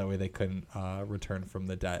 so that way they couldn't return from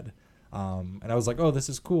the dead. And I was like, oh, this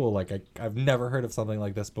is cool. Like I've never heard of something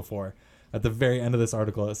like this before. At the very end of this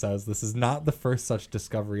article, it says, this is not the first such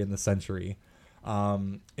discovery in the century.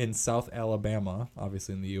 In South Alabama,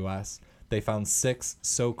 obviously in the U.S., they found 6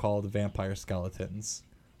 so-called vampire skeletons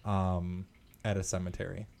at a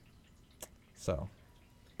cemetery. So.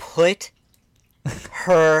 Put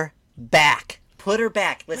her back. Put her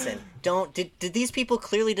back. Listen, did these people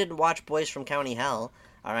clearly didn't watch Boys from County Hell?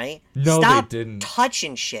 All right. No, Stop they didn't.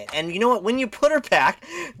 touching shit. And you know what? When you put her back,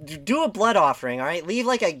 do a blood offering. All right. Leave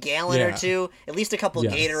like a gallon or two, at least a couple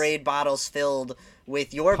Gatorade bottles filled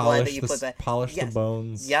with your blood that you put back. Polish the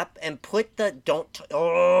bones. Yep. And put the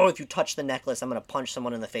if you touch the necklace, I'm gonna punch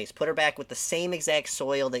someone in the face. Put her back with the same exact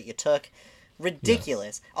soil that you took.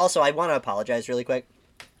 Ridiculous. Yes. Also, I want to apologize really quick.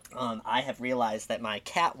 I have realized that my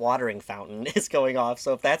cat watering fountain is going off,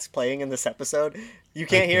 so if that's playing in this episode, you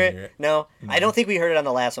can't hear it. No, I don't think we heard it on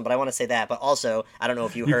the last one, but I want to say that. But also, I don't know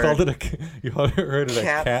if you heard. You heard it a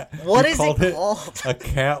cat. What is it called? A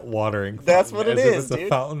cat watering fountain. That's what it is, dude. It's a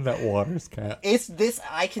fountain that waters cats. It's this.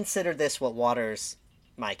 I consider this what waters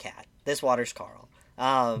my cat. This waters Carl.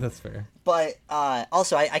 That's fair. But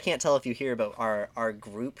also, I can't tell if you hear, but our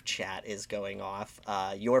group chat is going off.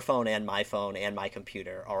 Your phone and my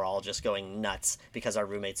computer are all just going nuts because our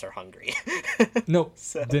roommates are hungry. Nope,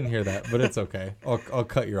 didn't hear that, but it's okay. I'll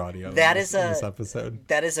cut your audio. In this episode.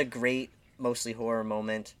 That is a great mostly horror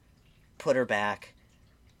moment. Put her back.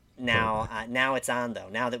 Now, now it's on though.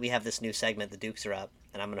 Now that we have this new segment, the Dukes are up.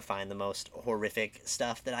 And I'm going to find the most horrific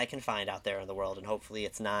stuff that I can find out there in the world. And hopefully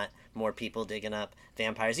it's not more people digging up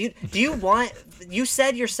vampires. You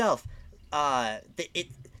said yourself,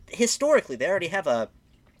 historically, they already have a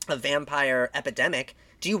vampire epidemic.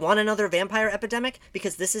 Do you want another vampire epidemic?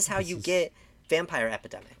 Because this is how you get vampire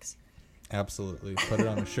epidemics. Absolutely. Put it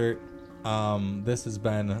on a shirt. This has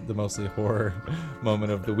been the mostly horror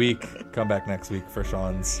moment of the week. Come back next week for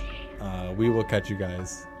Sean's. We will catch you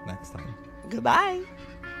guys next time. Goodbye.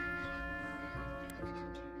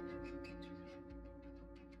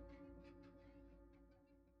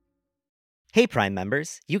 Hey Prime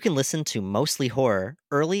members, you can listen to Mostly Horror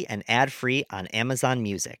early and ad-free on Amazon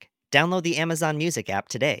Music. Download the Amazon Music app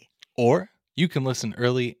today. Or you can listen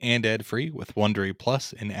early and ad-free with Wondery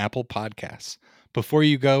Plus in Apple Podcasts. Before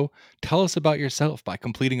you go, tell us about yourself by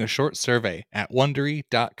completing a short survey at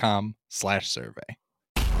Wondery.com/survey.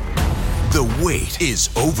 The wait is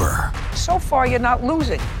over. So far, you're not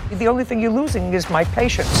losing. The only thing you're losing is my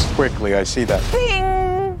patience. Quickly, I see that.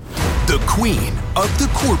 Bing! The queen of the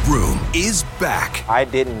courtroom is back. I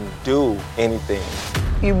didn't do anything.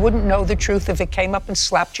 You wouldn't know the truth if it came up and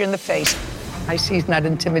slapped you in the face. I see he's not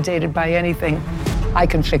intimidated by anything. I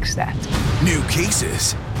can fix that. New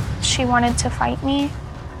cases. She wanted to fight me.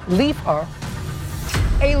 Leave her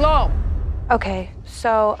alone. Okay,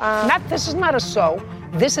 so, This is not a so.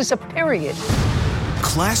 This is a period.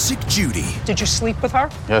 Classic Judy. Did you sleep with her?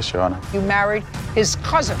 Yes, Your Honor. You married his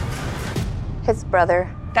cousin. his brother.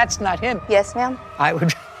 That's not him. Yes, ma'am. I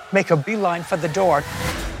would make a beeline for the door.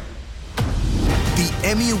 The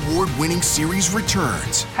Emmy Award-winning series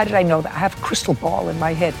returns. How did I know that? I have a crystal ball in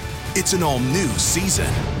my head. It's an all-new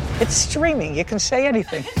season. It's streaming. You can say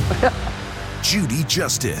anything. Judy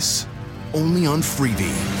Justice. Only on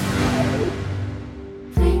Freevee.